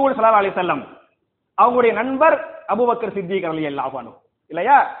 ரசூல் ஸல்லல்லாஹு அலைஹி வஸல்லம் அவங்களுடைய நண்பர் அபூபக்கர் சித்திக் ரலியல்லாஹு அன்ஹு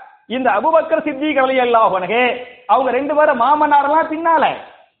இல்லையா. இந்த அபூபக்கர் சித்திக் ரலியல்லாஹு அன்ஹு அவங்க ரெண்டு பேரும் மாமனாரெல்லாம் பின்னால,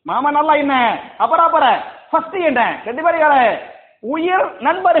 மாமனார்லாம் என்ன அபராபர, ஃபர்ஸ்ட் என்ன ரெண்டு பேரும் உயிர்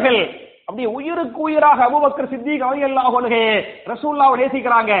நண்பர்கள். அப்படி உயிருக்கு உயிராக அபூபக்கர் சித்திக் ரலியல்லாஹு அன்ஹு ரசூலுல்லாஹ்வை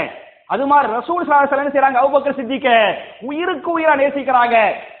நேசிக்கிறாங்க. அது மாதிரி ரசூல் ஸல்லல்லாஹு அலைஹி வஸல்லம் செய்றாங்க, அபூபக்கர் சித்திக்க உயிருக்கு உயிரா நேசிக்கிறாங்க.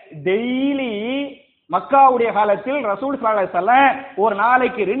 டெய்லி மக்காவுடைய காலத்தில் ரசூல் ஸல்லல்லாஹு அலைஹி வஸல்லம் ஒரு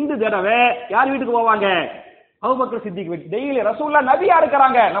நாளைக்கு 2 தடவை யார் வீட்டுக்கு போவாங்க, அபூபக்கர் சித்திக் வீட்டு. டெய்லி ரசூலுல்லாஹ் நபியா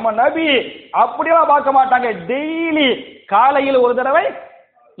இருக்கிறாங்க, நம்ம நபி அப்படியெல்லாம் பார்க்க மாட்டாங்க. டெய்லி காலையில் ஒரு தடவை,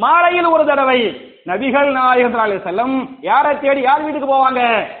 மாலையில் ஒரு தடவை, நபிகள் நாயகம் ஸல்லல்லாஹு அலைஹி வஸல்லம் யாரை தேடி யார் வீட்டுக்கு போவாங்க?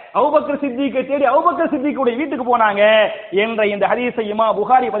 அபூபக்கர் சித்திக்கை தேடி அபூபக்கர் சித்திக்குடைய வீட்டுக்கு போனாங்க என்ற இந்த ஹதீஸை இமாம்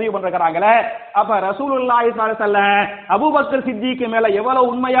புகாரி பதிவு பண்றாங்களே. அப்ப ரசூலுல்லாஹி ஸல்லல்லாஹு அலைஹி வஸல்லம் அபூபக்கர் சித்திக்கு மேல எவ்வளவு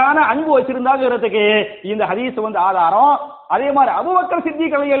உண்மையான அன்பு வச்சிருந்தாங்கிறதுக்கு இந்த ஹதீஸ் ஆதாரம். அதே மாதிரி அபூபக்கர்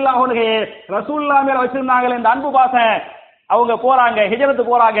சித்திக் ரலியல்லாஹு அன்ஹு ரசூலுல்லாஹ் மேல வச்சிருந்தாங்களே இந்த அன்பு பாசம். அவங்க போறாங்க, ஹிஜ்ரத்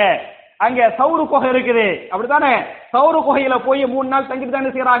போறாங்க. அங்க சௌரு குகை இருக்குது, அப்படித்தானே? சௌரு குகையில போய் 3 நாள் தங்கிட்டு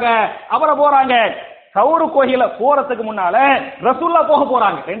தானே செய்யறாங்க. அப்புறம் போறாங்க. சௌரு குகையில போறதுக்கு முன்னால ரசூலுல்லாஹ் போக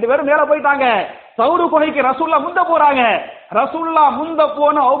போறாங்க. 2 பேரும் மேல போயிட்டாங்க. சௌரு குகைக்கு ரசூலுல்லாஹ் முந்த போறாங்க. ரசூலுல்லாஹ் முந்த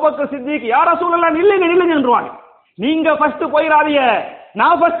போன அபூபக்கர் சித்திக் யா ரசூலுல்லாஹ் நில்லுங்கன்றுவாங்க. நீங்க ஃபர்ஸ்ட் போயிராதீங்க,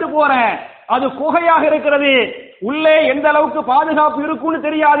 நான் ஃபர்ஸ்ட் போறேன். அது குகையாக இருக்கிறது, உள்ளே எந்த அளவுக்கு பாதுகாப்பு இருக்குன்னு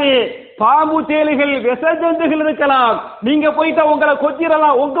தெரியாது. பாம்பு தேளிகள் விஷ ஜந்துகள் இருக்கலாம். நீங்க போயிட்டா உங்களை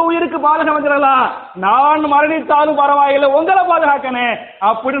கொத்திரலாம், உங்க உயிருக்கு பாதகம் வந்துடலாம். நான் மரணித்தாலும் பரவாயில்லை, உங்களை பாதுகாக்கணும்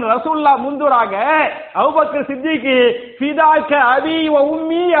அப்படின்னு ரசூலுல்லாஹ் முந்துறாங்க. அபூபக்கர் சித்திக் ஃபிதாக்க அபி வ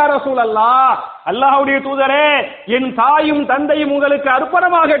உம்மி யா ரசூலல்லாஹ், அல்லாஹ்வுடைய தூதரே என் தாயும் தந்தையும் உங்களுக்கு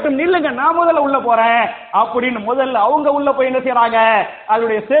அர்ப்பணமாகட்டும், நில்லுங்க நான் முதல்ல உள்ள போறேன் அப்படின்னு முதல்ல அவங்க உள்ள போய் என்ன செய்யறாங்க,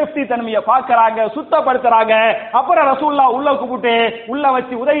 அதோடைய சேஃப்டி தன்மையை பார்க்கறாங்க, சுத்தப்படுத்துறாங்க. அப்புறம் ரசூலுல்லாஹ் உள்ள கூப்பிட்டு உள்ள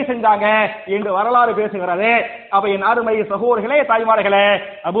வச்சு உதவி செஞ்சாங்க என்று வரலாறு பேசுகிறது. அப்ப என் அருமை சகோதரர்களே, தாய்மார்களே,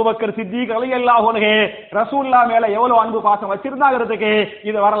 அபூபக்கர் சித்திக் ரலியல்லாஹு அன்ஹு ரசூலுல்லாஹ் மேல எவ்வளவு அன்பு பாசம் வச்சிருந்தாங்கிறதுக்கு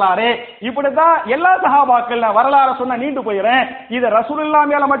இது வரலாறு. இப்படித்தான் எல்லா சஹாபாக்கள், வரலாறு சொன்னா நீண்டு போயிறேன். இது ரசூலுல்லாஹ்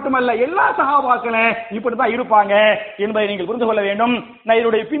மேல மட்டுமல்ல, எல்லா சஹாபாக்களும் இப்படித்தான் இருப்பாங்க என்பதை நீங்கள் புரிந்து கொள்ள வேண்டும். நான்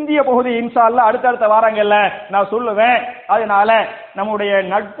இதனுடைய பிந்திய பகுதி இன்ஷா அல்லாஹ் அடுத்தடுத்த வாரங்கள்ல நான் சொல்லுவேன். அதனால நம்முடைய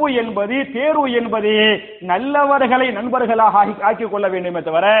நட்பு என்பது, தேர்வு என்பது நல்லவர்களை நண்பர்களாக ஆக்கிக் கொள்ள வேண்டுமே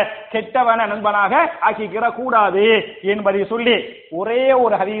தவிர கெட்டவன நண்பனாக ஆக்கிக்கிற கூடாது என்பதை சொல்லி ஒரே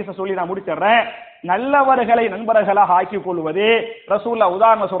ஒரு ஹதீஸை சொல்லி நான் முடிச்சிடுறேன். நல்லவர்களை நண்பர்களாக ஆக்கிக் கொள்வது ரசூலுல்லாஹ்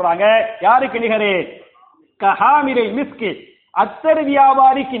உதாரணம் சொல்றாங்க. யாருக்கு நிகரு? கஹாமிரில் மிஸ்கி, அத்தர்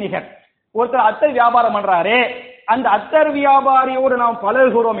வியாபாரிக்கு நிகர். ஒருத்தர் அத்தர் வியாபாரம் பண்றாரு, அந்த அத்தர் வியாபாரியோடு நாம்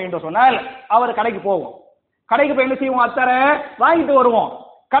பழகுகிறோம் என்று சொன்னால் அவர் கடைக்கு போவோம். கடைக்கு போய் என்ன செய்வோம்? அத்தரை வாங்கிட்டு வருவோம்.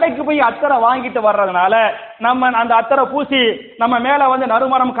 கடைக்கு போய் அத்தரை வாங்கிட்டு வர்றதுனால நம்ம அந்த அத்தரை பூசி நம்ம மேல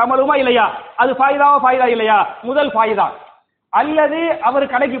நறுமணம் கமலுமா இல்லையா? அது ஃபாயிதா இல்லையா? முதல் ஃபாயிதா. அல்லது அவர்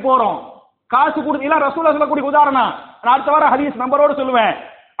கடைக்கு போறோம், காசு கொடுத்து, இல்ல ரசூலுல்லாஹ் சொல்லக்கூடிய உதாரணம் நான் அடுத்த வாரம் ஹதீஸ் நம்பரோடு சொல்லுவேன்.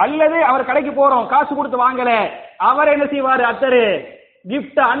 அல்லது அவர் கடைக்கு போறோம், காசு கொடுத்து வாங்கல, அவர் என்ன செய்வாரு? அத்தரு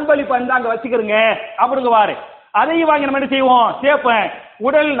கிஃப்ட் அன்பளிப்பு அங்க வச்சுக்கிறங்க அப்படிங்குவாரு. அதையும் வாங்கி நம்ம என்ன செய்வோம்? சேப்பேன்.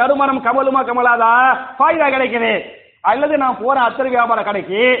 உடல் நறுமணம் கமலுமா கமலாதா? ஃபாயிதா கிடைக்குது. அல்லது நான் போறேன் அத்தர் வியாபார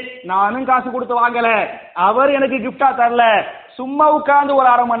கடைக்கு, நானும் காசு கொடுத்து வாங்கல, அவர் எனக்கு கிஃப்டா தரல, சும்மா உட்கார்ந்து ஒரு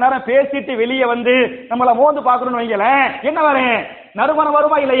அரை மணி நேரம் பேசிட்டு வெளியே நம்மள மோந்து பாக்கணும்னு வைங்கல, என்ன வரும்? நறுமணம்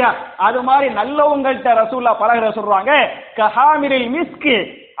வருமா இல்லையா? அது மாதிரி நல்லவங்கள்ட்ட ரசூலுல்லாஹ் பழகுற சொல்றாங்க கஹாமிரில் மிஸ்க்,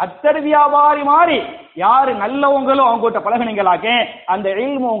 அத்தர் வியாபாரி மாதிரி யாரு நல்லவங்களும் அவங்ககிட்ட பழகுனீங்களாக்க அந்த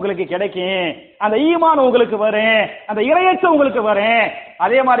இல்மு உங்களுக்கு கிடைக்கும், அந்த ஈமான் உங்களுக்கு வரும், அந்த இறையச்சம் உங்களுக்கு வரும்.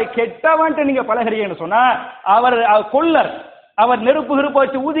 அதே மாதிரி கெட்டவன்ட்டு நீங்க பழகுறீங்கன்னு சொன்னா அவர் கொல்லர், அவர் நெருப்பு கிருப்ப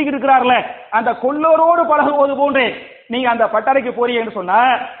வச்சு ஊதிக்கிட்டு இருக்கிறார்ல, அந்த கொல்லரோடு பழகுவது போன்று நீங்க அந்த பட்டறைக்கு போறீங்கன்னு சொன்னா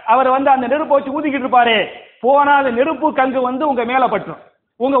அவர் அந்த நெருப்பை வச்சு ஊதிக்கிட்டு இருப்பாரு. போனா அந்த நெருப்பு கங்கு உங்க மேல பற்றும்,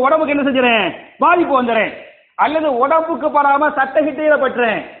 உங்க உடம்புக்கு என்ன செஞ்சிடறேன்? பாதிப்பு வந்துடுறேன். அல்லது உடம்புக்கு படாம சட்டை கிட்டையில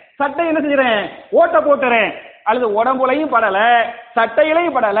பட்டுறேன், சட்டை என்ன செஞ்சிடறேன்? ஓட்ட போட்டுறேன். அல்லது உடம்புலையும் படல,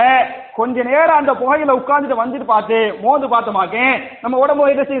 சட்டையிலையும் படல, கொஞ்ச நேரம் அந்த புகையில உட்கார்ந்துட்டு வந்துட்டு பார்த்து மோந்து பார்த்தோமாக்க நம்ம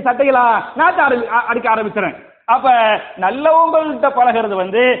உடம்பு என்ன செய்ய? சட்டைகளா நாட்ட அடிக்க ஆரம்பிச்சிடறேன். அப்ப நல்லவங்கள்ட்ட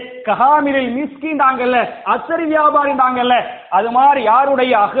பழகிறது கஹாமிரில் மிஸ்கின்டாங்கல்ல, அத்தர் வியாபாரிண்டாங்கல்ல, அது மாதிரி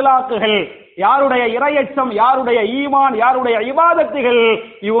யாருடைய அஹ்லாக்குகள், யாருடைய இறையச்சம், யாருடைய ஈமான், யாருடைய இபாதத்துகள்,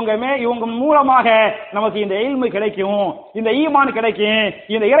 இவங்க மூலமாக நமக்கு இந்த இல்மு கிடைக்கும், இந்த ஈமான் கிடைக்கும்,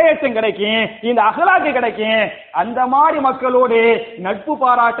 இந்த இறையச்சம் கிடைக்கும், இந்த அஹ்லாக்கு கிடைக்கும். அந்த மாதிரி மக்களோடு நட்பு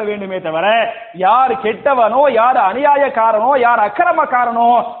பாராட்ட வேண்டுமே தவிர யார் கெட்டவனோ, யார் அநியாயக்காரனோ, யார் அக்கிரமக்காரனோ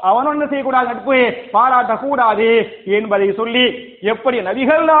அவனும் என்ன செய்யக்கூடாது? நட்பு பாராட்ட கூடாது என்பதை சொல்லி, எப்படி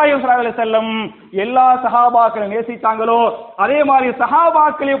நபிகள் நாயகம் ஸல்லல்லாஹு அலைஹி வஸல்லம் எல்லா சஹாபாக்களும் நேசித்தாங்களோ அதே மாதிரி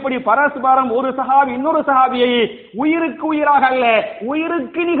சஹாபாக்கள் எப்படி பரஸ்பரம் ஒரு சஹாபி இன்னொரு சஹாபியை உயிருக்கு உயிராக அல்ல,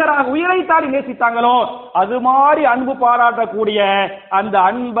 உயிருக்கு நிகராக, உயிரை தாடி நேசித்தாங்களோ அது மாதிரி அன்பு பாராட்டக்கூடிய அந்த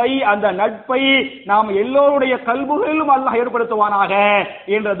அன்பை, அந்த நட்பை நாம் எல்லோருடைய கல்புகளிலும் அல்லாஹ் ஏற்படுத்துவானாக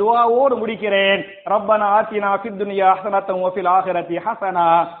என்ற துஆவோடு முடிக்கிறேன். ரப்பனா ஆத்தினா ஃபித் துன்யா ஹஸனத்தன் வ ஃபில் ஆখিরাতি ஹஸனா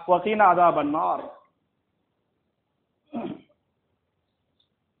வ கினா அஸாபன் நார்.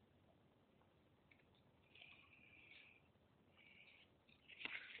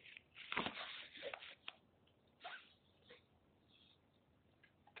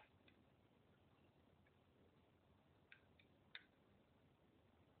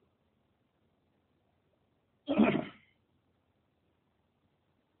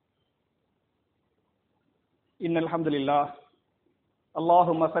 إن الحمد لله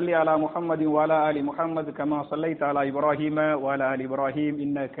اللهم صل على محمد وعلى آل محمد كما صليت على إبراهيم وعلى آل إبراهيم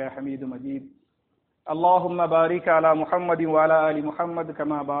إنك حميد مجيد اللهم بارك على محمد وعلى آل محمد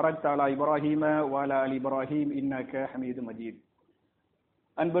كما باركت على إبراهيم وعلى آل إبراهيم إنك حميد مجيد.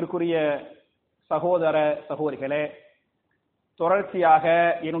 அன்பிற்குரிய சகோதர சகோதரிகளே, தொடர்ச்சியாக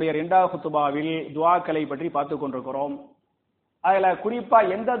என்னுடைய 2வது குத்துபாவில் துஆக்களை பற்றி பார்த்து கொண்டிருக்கிறோம். அதுல குறிப்பா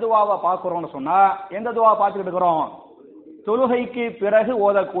எந்த துஆவை பார்க்கிறோம்னு சொன்னா, எந்த துஆவை பார்த்துக்கிட்டு இருக்கிறோம்? தொழுகைக்கு பிறகு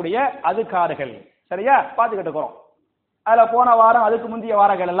ஓதக்கூடிய அதுக்கார்கள், சரியா பார்த்துக்கிட்டு இருக்கிறோம். அதுல போன வாரம் அதுக்கு முந்தைய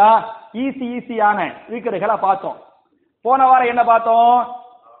வாரங்கள் எல்லாம் ஈஸியான விக்ருகளை பார்த்தோம். போன வாரம் என்ன பார்த்தோம்?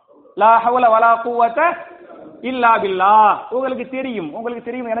 லா ஹவ்ல வலா குவத இல்லா பில்லாஹ். உங்களுக்கு தெரியும்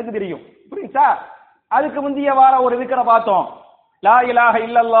எனக்கு தெரியும், புரியுதா? அதுக்கு முந்தைய வாரம் ஒரு விக்ர பார்த்தோம். லா இலாஹ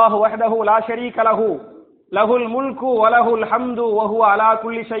இல்லல்லாஹு வஹ்தஹு லா ஷரீக லஹு லஹுல் முல்கு வலஹுல் ஹம்து வஹுவ அலா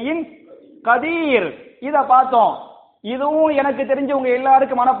குல்லி ஷைஇன் கதீர். இத பார்த்தோம். இதுவும் எனக்கு தெரிஞ்சவங்க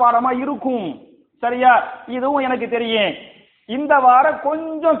எல்லாருக்கும் மனப்பாடமா இருக்கும், சரியா? இதுவும் எனக்கு தெரியும். இந்த வாரம்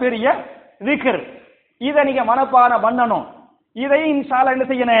கொஞ்சம் பெரிய விக்ர், இத நீங்க மனப்பாடம் பண்ணணும். இதை இன்ஷாஅல்லாஹ் என்ன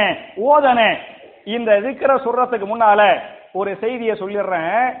செய்யணும்? ஓதணும். இந்த விக்ர சொல்றதுக்கு முன்னால ஒரு செய்தியை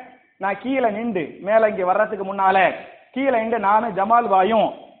சொல்லிடுறேன். நான் கீழே நின்று மேல இங்க வர்றதுக்கு முன்னால கீழே நின்று நானும் ஜமால் பாயும்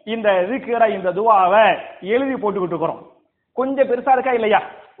இந்த விக்ர இந்த துஆவை எழுதி போட்டுக்கிட்டு இருக்கிறோம். கொஞ்சம் பெருசா இருக்கா இல்லையா?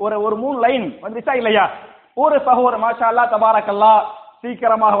 ஒரு 3 லைன் வந்துச்சா இல்லையா? ஒரு சகோதரர் மாஷா அல்லாஹ் தபாரக்கல்லாஹ்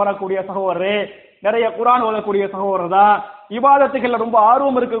சீக்கிரமாக வரக்கூடிய சகோதரர், நிறைய குர்ஆன் ஓதக்கூடிய சகோதரர் தான், இபாதத்துகள்ல ரொம்ப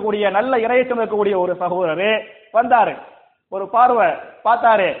ஆர்வம் இருக்கக்கூடிய நல்ல இறையச்சம் இருக்கக்கூடிய ஒரு சகோதரர் வந்தாரு. ஒரு பார்வை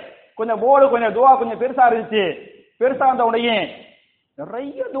பார்த்தாரு, கொஞ்சம் போர்டு கொஞ்சம் துஆ கொஞ்சம் பெருசா இருந்துச்சு. பெருசா வந்த உடனே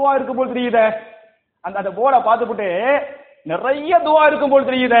நிறைய துஆ இருக்கு போல் தெரியுதே. அந்த போர்டை பார்த்துட்டு நிறைய துஆ இருக்கும் போல்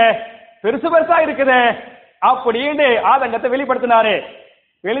தெரியுதே, பெருசா இருக்குதே அப்படின்னு ஆதங்கத்தை வெளிப்படுத்தினாரு.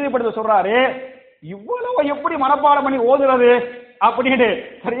 வெளிப்படுத்த சொல்றாரு, இவ்வளவு எப்படி மனப்பாடம் பண்ணி ஓதுறது அப்படின்னு,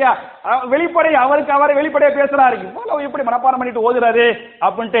 சரியா? வெளிப்படை அவருக்கு அவரை வெளிப்படையா பேசுறாரு, இவ்வளவு எப்படி மனப்பாடம் பண்ணிட்டு ஓதுறாரு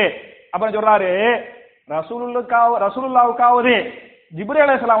அப்படின்ட்டு. அப்புறம் சொல்றாரு, ரசூலுல்லாவுக்காவது ஜிப்ரீல்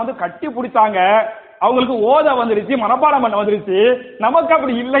அலைஹிஸ்ஸலாம் வந்து கட்டி பிடிச்சாங்க, அவங்களுக்கு ஓத வந்துருச்சு, மனப்பாடம் பண்ண வந்துருச்சு, நமக்கு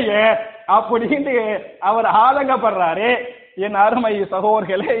அப்படி இல்லையே அப்படின்னு அவர் ஆதங்கப்படுறாரு. என் அருமை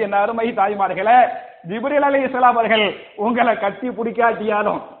சகோதரர்களே, என் அருமை தாய்மார்களே, ஜிப்ரீல் அலைஹிஸ்ஸலாம் அவர்கள் உங்களை கட்டி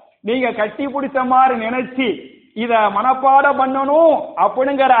பிடிக்காட்டியாலும் நீங்க கட்டி பிடிச்ச மாதிரி நினைச்சு இத மனப்பாடம் பண்ணணும்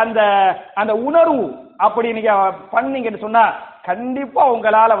அப்படிங்கிற அந்த உணர்வு அப்படி நீங்க பண்ணீங்கன்னு சொன்னா கண்டிப்பா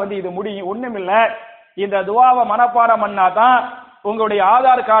உங்களால வந்து இது முடியும். ஒண்ணுமில்ல, இந்த துஆவை மனப்பாடம் பண்ணாதான் உங்களுடைய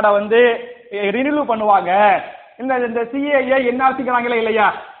ஆதார் கார்டை வந்து ரினியூ பண்ணுவாங்க. இந்த சிஏஏ என்ஆர்சிக்கிறாங்களே இல்லையா,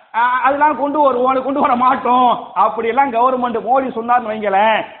 அதெல்லாம் கொண்டு வர மாட்டோம் அப்படி எல்லாம் கவர்மெண்ட் மோடி சொன்னார்னு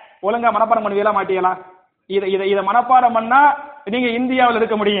வைங்களேன், ஒழுங்கா மனப்பாடம் பண்ணுவீங்களா மாட்டீங்களா? இதை மனப்பாடம் பண்ணா நீங்க இந்தியாவில்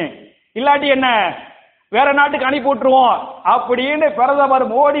இருக்க முடியும், இல்லாட்டி என்ன வேற நாட்டுக்கு அனுப்பி விட்டுருவோம் அப்படின்னு பிரதமர்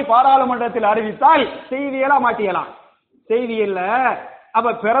மோடி பாராளுமன்றத்தில் அறிவித்தால் செய்தியலா மாட்டியலாம்? செய்தி இல்ல.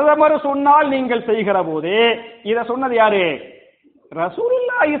 அப்ப பிரதமர் சொன்னால் நீங்கள் செய்கிற போது இத சொன்னது யாரு?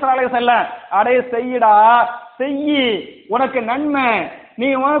 ரசூலுல்லாஹி ஸல்லல்லாஹு அலைஹி வஸல்லம். அடே செய்யடா, செய்யி, உனக்கு நன்மை, நீ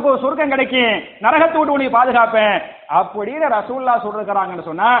உனக்கு ஒரு சொர்க்கம் கிடைக்கும், நரகத்தை விட்டு உன்னை பாதுகாப்பேன் அப்படின்னு ரசூலுல்லாஹ் சொல்றாங்கன்னு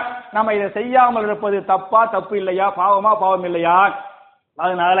சொன்னா நம்ம இதை செய்யாமல் இருப்பது தப்பு இல்லையா? பாவம் இல்லையா?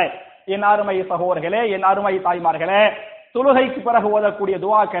 அதனால என் அருமை சகோதரர்களே, என் அருமை தாய்மார்களே, தொழுகைக்கு பிறகு ஓதக்கூடிய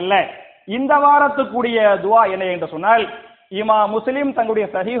துஆக்கள்ல இந்த வாரத்துக்குரிய துஆ என்ன என்று சொன்னால், இமாம் முஸ்லிம் தங்களுடைய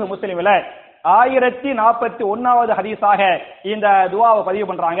சஹீஹ் முஸ்லிம்ல 1041வது ஹதீஸாக இந்த துஆவை பதிவு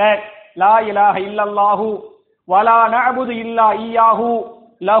பண்றாங்க. லா இலாஹ இல்லல்லாஹு வலா நஅபுது இல்லா இய்யாஹு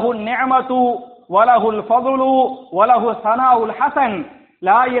லஹுன் நிஅமது வலஹுல் ஃபதுலு வலஹு ஸனாஉல் ஹஸன்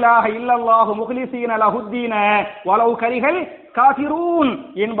லா இலாஹ இல்லல்லாஹு முக்லிஸீன லஹுத்தீன வலவ் கரிஹல் காஃபிரூன்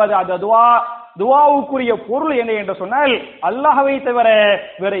என்பது அந்த துஆவுக்குரிய பொருள் என்ன என்று சொன்னால், அல்லாஹ்வை தவிர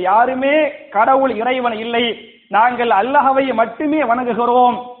வேற யாருமே கடவுள் இறைவன் இல்லை, நாங்கள் அல்லாஹ்வை மட்டுமே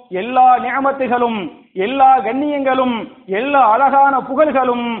வணங்குகிறோம், எல்லா நிஅமத்துகளும் எல்லா கண்ணியங்களும் எல்லா அழகான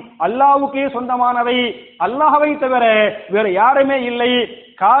புகழ்களும் அல்லாஹ்வுக்கே சொந்தமானவை, அல்லாஹ்வை தவிர வேற யாருமே இல்லை,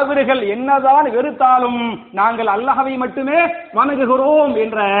 காவிர்கள் என்னதான் வெறுத்தாலும் நாங்கள் அல்லாஹ்வை மட்டுமே வணங்குகிறோம்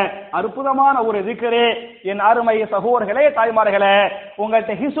என்ற அற்புதமான ஒரு திக்ரே. என் அருமை சகோதரர்களே, தாய்மார்களே,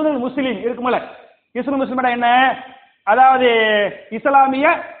 உங்கள்கிட்ட ஹிஸ்னுல் முஸ்லிம் இருக்குமல்ல? ஹிஸ்னுல் முஸ்லிம் என்ன? அதாவது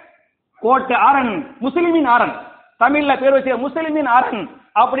இஸ்லாமிய கோட்டை அரண், முஸ்லிமின் அரண், தமிழ்ல பேர் வச்ச முஸ்லிமின் அரண்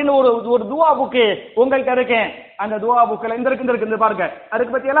அப்படின்னு ஒரு துஆ புக்கு உங்கள்கிட்ட இருக்கேன். அந்த துஆ புக்ல இந்த இருக்கு பாருங்க,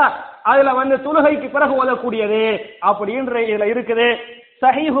 அதுக்கு பத்தியெல்லாம் அதுல வந்து தொழுகைக்கு பிறகு ஓதக்கூடியது அப்படின்ற இதுல இருக்குது.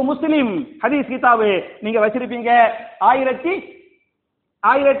 சஹீஹ் முஸ்லிம் ஹதீஸ் கிதாபு நீங்க வச்சிருப்பீங்க.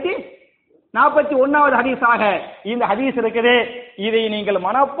 1000 41வது ஹதீஸாக இந்த ஹதீஸ் இருக்குது. இதை நீங்கள்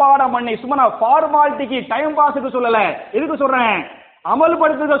மனப்பாடம் பண்ணி சும்மா ஃபார்மாலிட்டிக்கு டைம் பாஸுக்கு சொல்லல, எதுக்கு சொல்றேன்,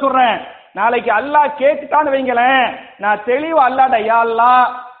 அமல்படுத்துக்க சொல்றேன். நாளைக்கு அல்லாஹ் கேட்டுட்டான்னு வைங்களேன், நான் தெளிவா அல்லாஹ்ட யா அல்லாஹ்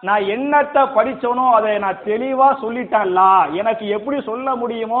நான் என்னத்தை படிச்சோனோ அதை நான் தெளிவா சொல்லிட்டேன்ல, எனக்கு எப்படி சொல்ல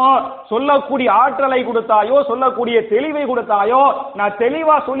முடியுமோ சொல்லக்கூடிய ஆற்றலை கொடுத்தாயோ சொல்லக்கூடிய தெளிவை கொடுத்தாயோ நான்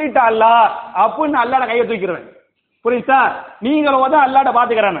தெளிவா சொல்லிட்டேன்ல அப்படின்னு அல்லாஹ்ட கையை தூக்கிடுவேன். புரியுதா? நீங்களும் வந்து அல்லாஹ்ட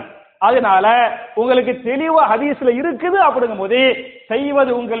பாத்துக்கிறேன். அதனால உங்களுக்கு தெளிவா ஹதீஸ்ல இருக்குது அப்படிங்கும் போது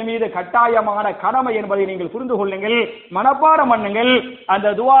செய்வது உங்கள் மீது கட்டாயமான கடமை என்பதை நீங்கள் புரிந்து கொள்ளுங்கள், மனப்பாடம் பண்ணுங்கள்.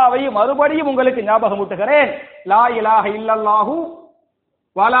 அந்த துஆவை மறுபடியும் உங்களுக்கு ஞாபகமூட்டுகிறேன். லா இலாஹ இல்லல்லாஹு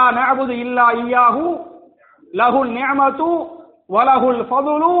வலா நஅபுது இல்லா இய்யாஹு லஹுல் நிஅமது வலஹுல்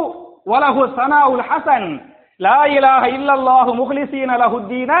ஃபதுலு வலஹு ஸனாஉல் ஹஸன் லா இலாஹ இல்லல்லாஹு முக்லிஸீன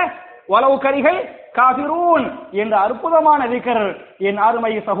லஹுத்தீன வலவ் கரிஹல் காஃபிரூன் என்ற அற்புதமான திக்ர். என்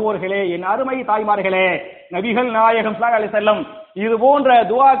அருமை சகோதரர்களே, என் அருமை தாய்மார்களே, நபிகள் நாயகம் ஸல்லல்லாஹு அலைஹி வஸல்லம் இது போன்ற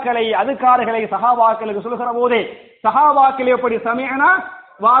துஆக்களை அதுக்கார்களை சஹாபாக்களுக்கு சொல்கிற போது சஹாபாக்கள் எப்படி சமிஅனா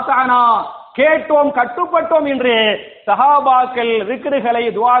வாதஅனா கேட்டோம் கட்டுப்பட்டோம் என்று சஹாபாக்கள் திக்ருகளை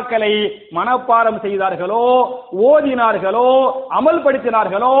துஆக்களை மனப்பாடம் செய்தார்களோ, ஓதினார்களோ,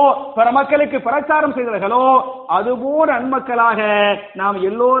 அமல்படுத்தினார்களோ, பிற மக்களுக்கு பிரச்சாரம் செய்தார்களோ, அதுபோல நன்மக்களாக நாம்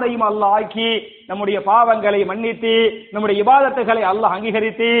எல்லோரையும் அல்லாஹ் ஆக்கி நம்முடைய பாவங்களை மன்னித்து நம்முடைய இபாதத்துகளை அல்லாஹ்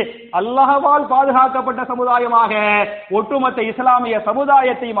அங்கீகரித்து அல்லாஹ்வால் பாதுகாக்கப்பட்ட சமுதாயமாக ஒட்டுமொத்த இஸ்லாமிய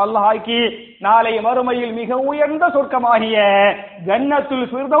சமுதாயத்தையும் அல்லாஹ் ஆக்கி நாளை மறுமையில் மிக உயர்ந்த சொர்க்கமாகிய ஜன்னத்துல்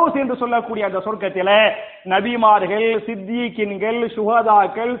ஃபிர்தௌஸ் என்று சொல்லக்கூடிய அந்த சொர்க்கத்திலே நபிமார்கள், சித்திகீன்கள்,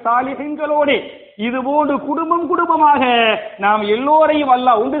 சுஹதாக்கள், சாலிஹீன்களோடு இதுபோன்று குடும்பம் குடும்பமாக நாம் எல்லோரையும்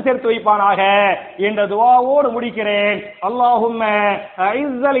அல்லாஹ் ஒன்று சேர்த்து வைப்பானாக என்ற துஆவோடு முடிக்கிறேன். அல்லாஹும்ம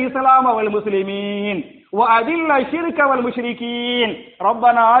அஇஸ்ஸல் இஸ்லாம வல் முஸ்லிமீன் وأذل الشرك والمشركين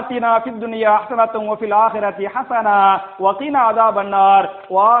ربنا آتنا في الدنيا حسنة وفي الآخرة حسنة وقنا عذاب النار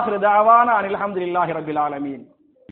وآخر دعوانا أن الحمد لله رب العالمين.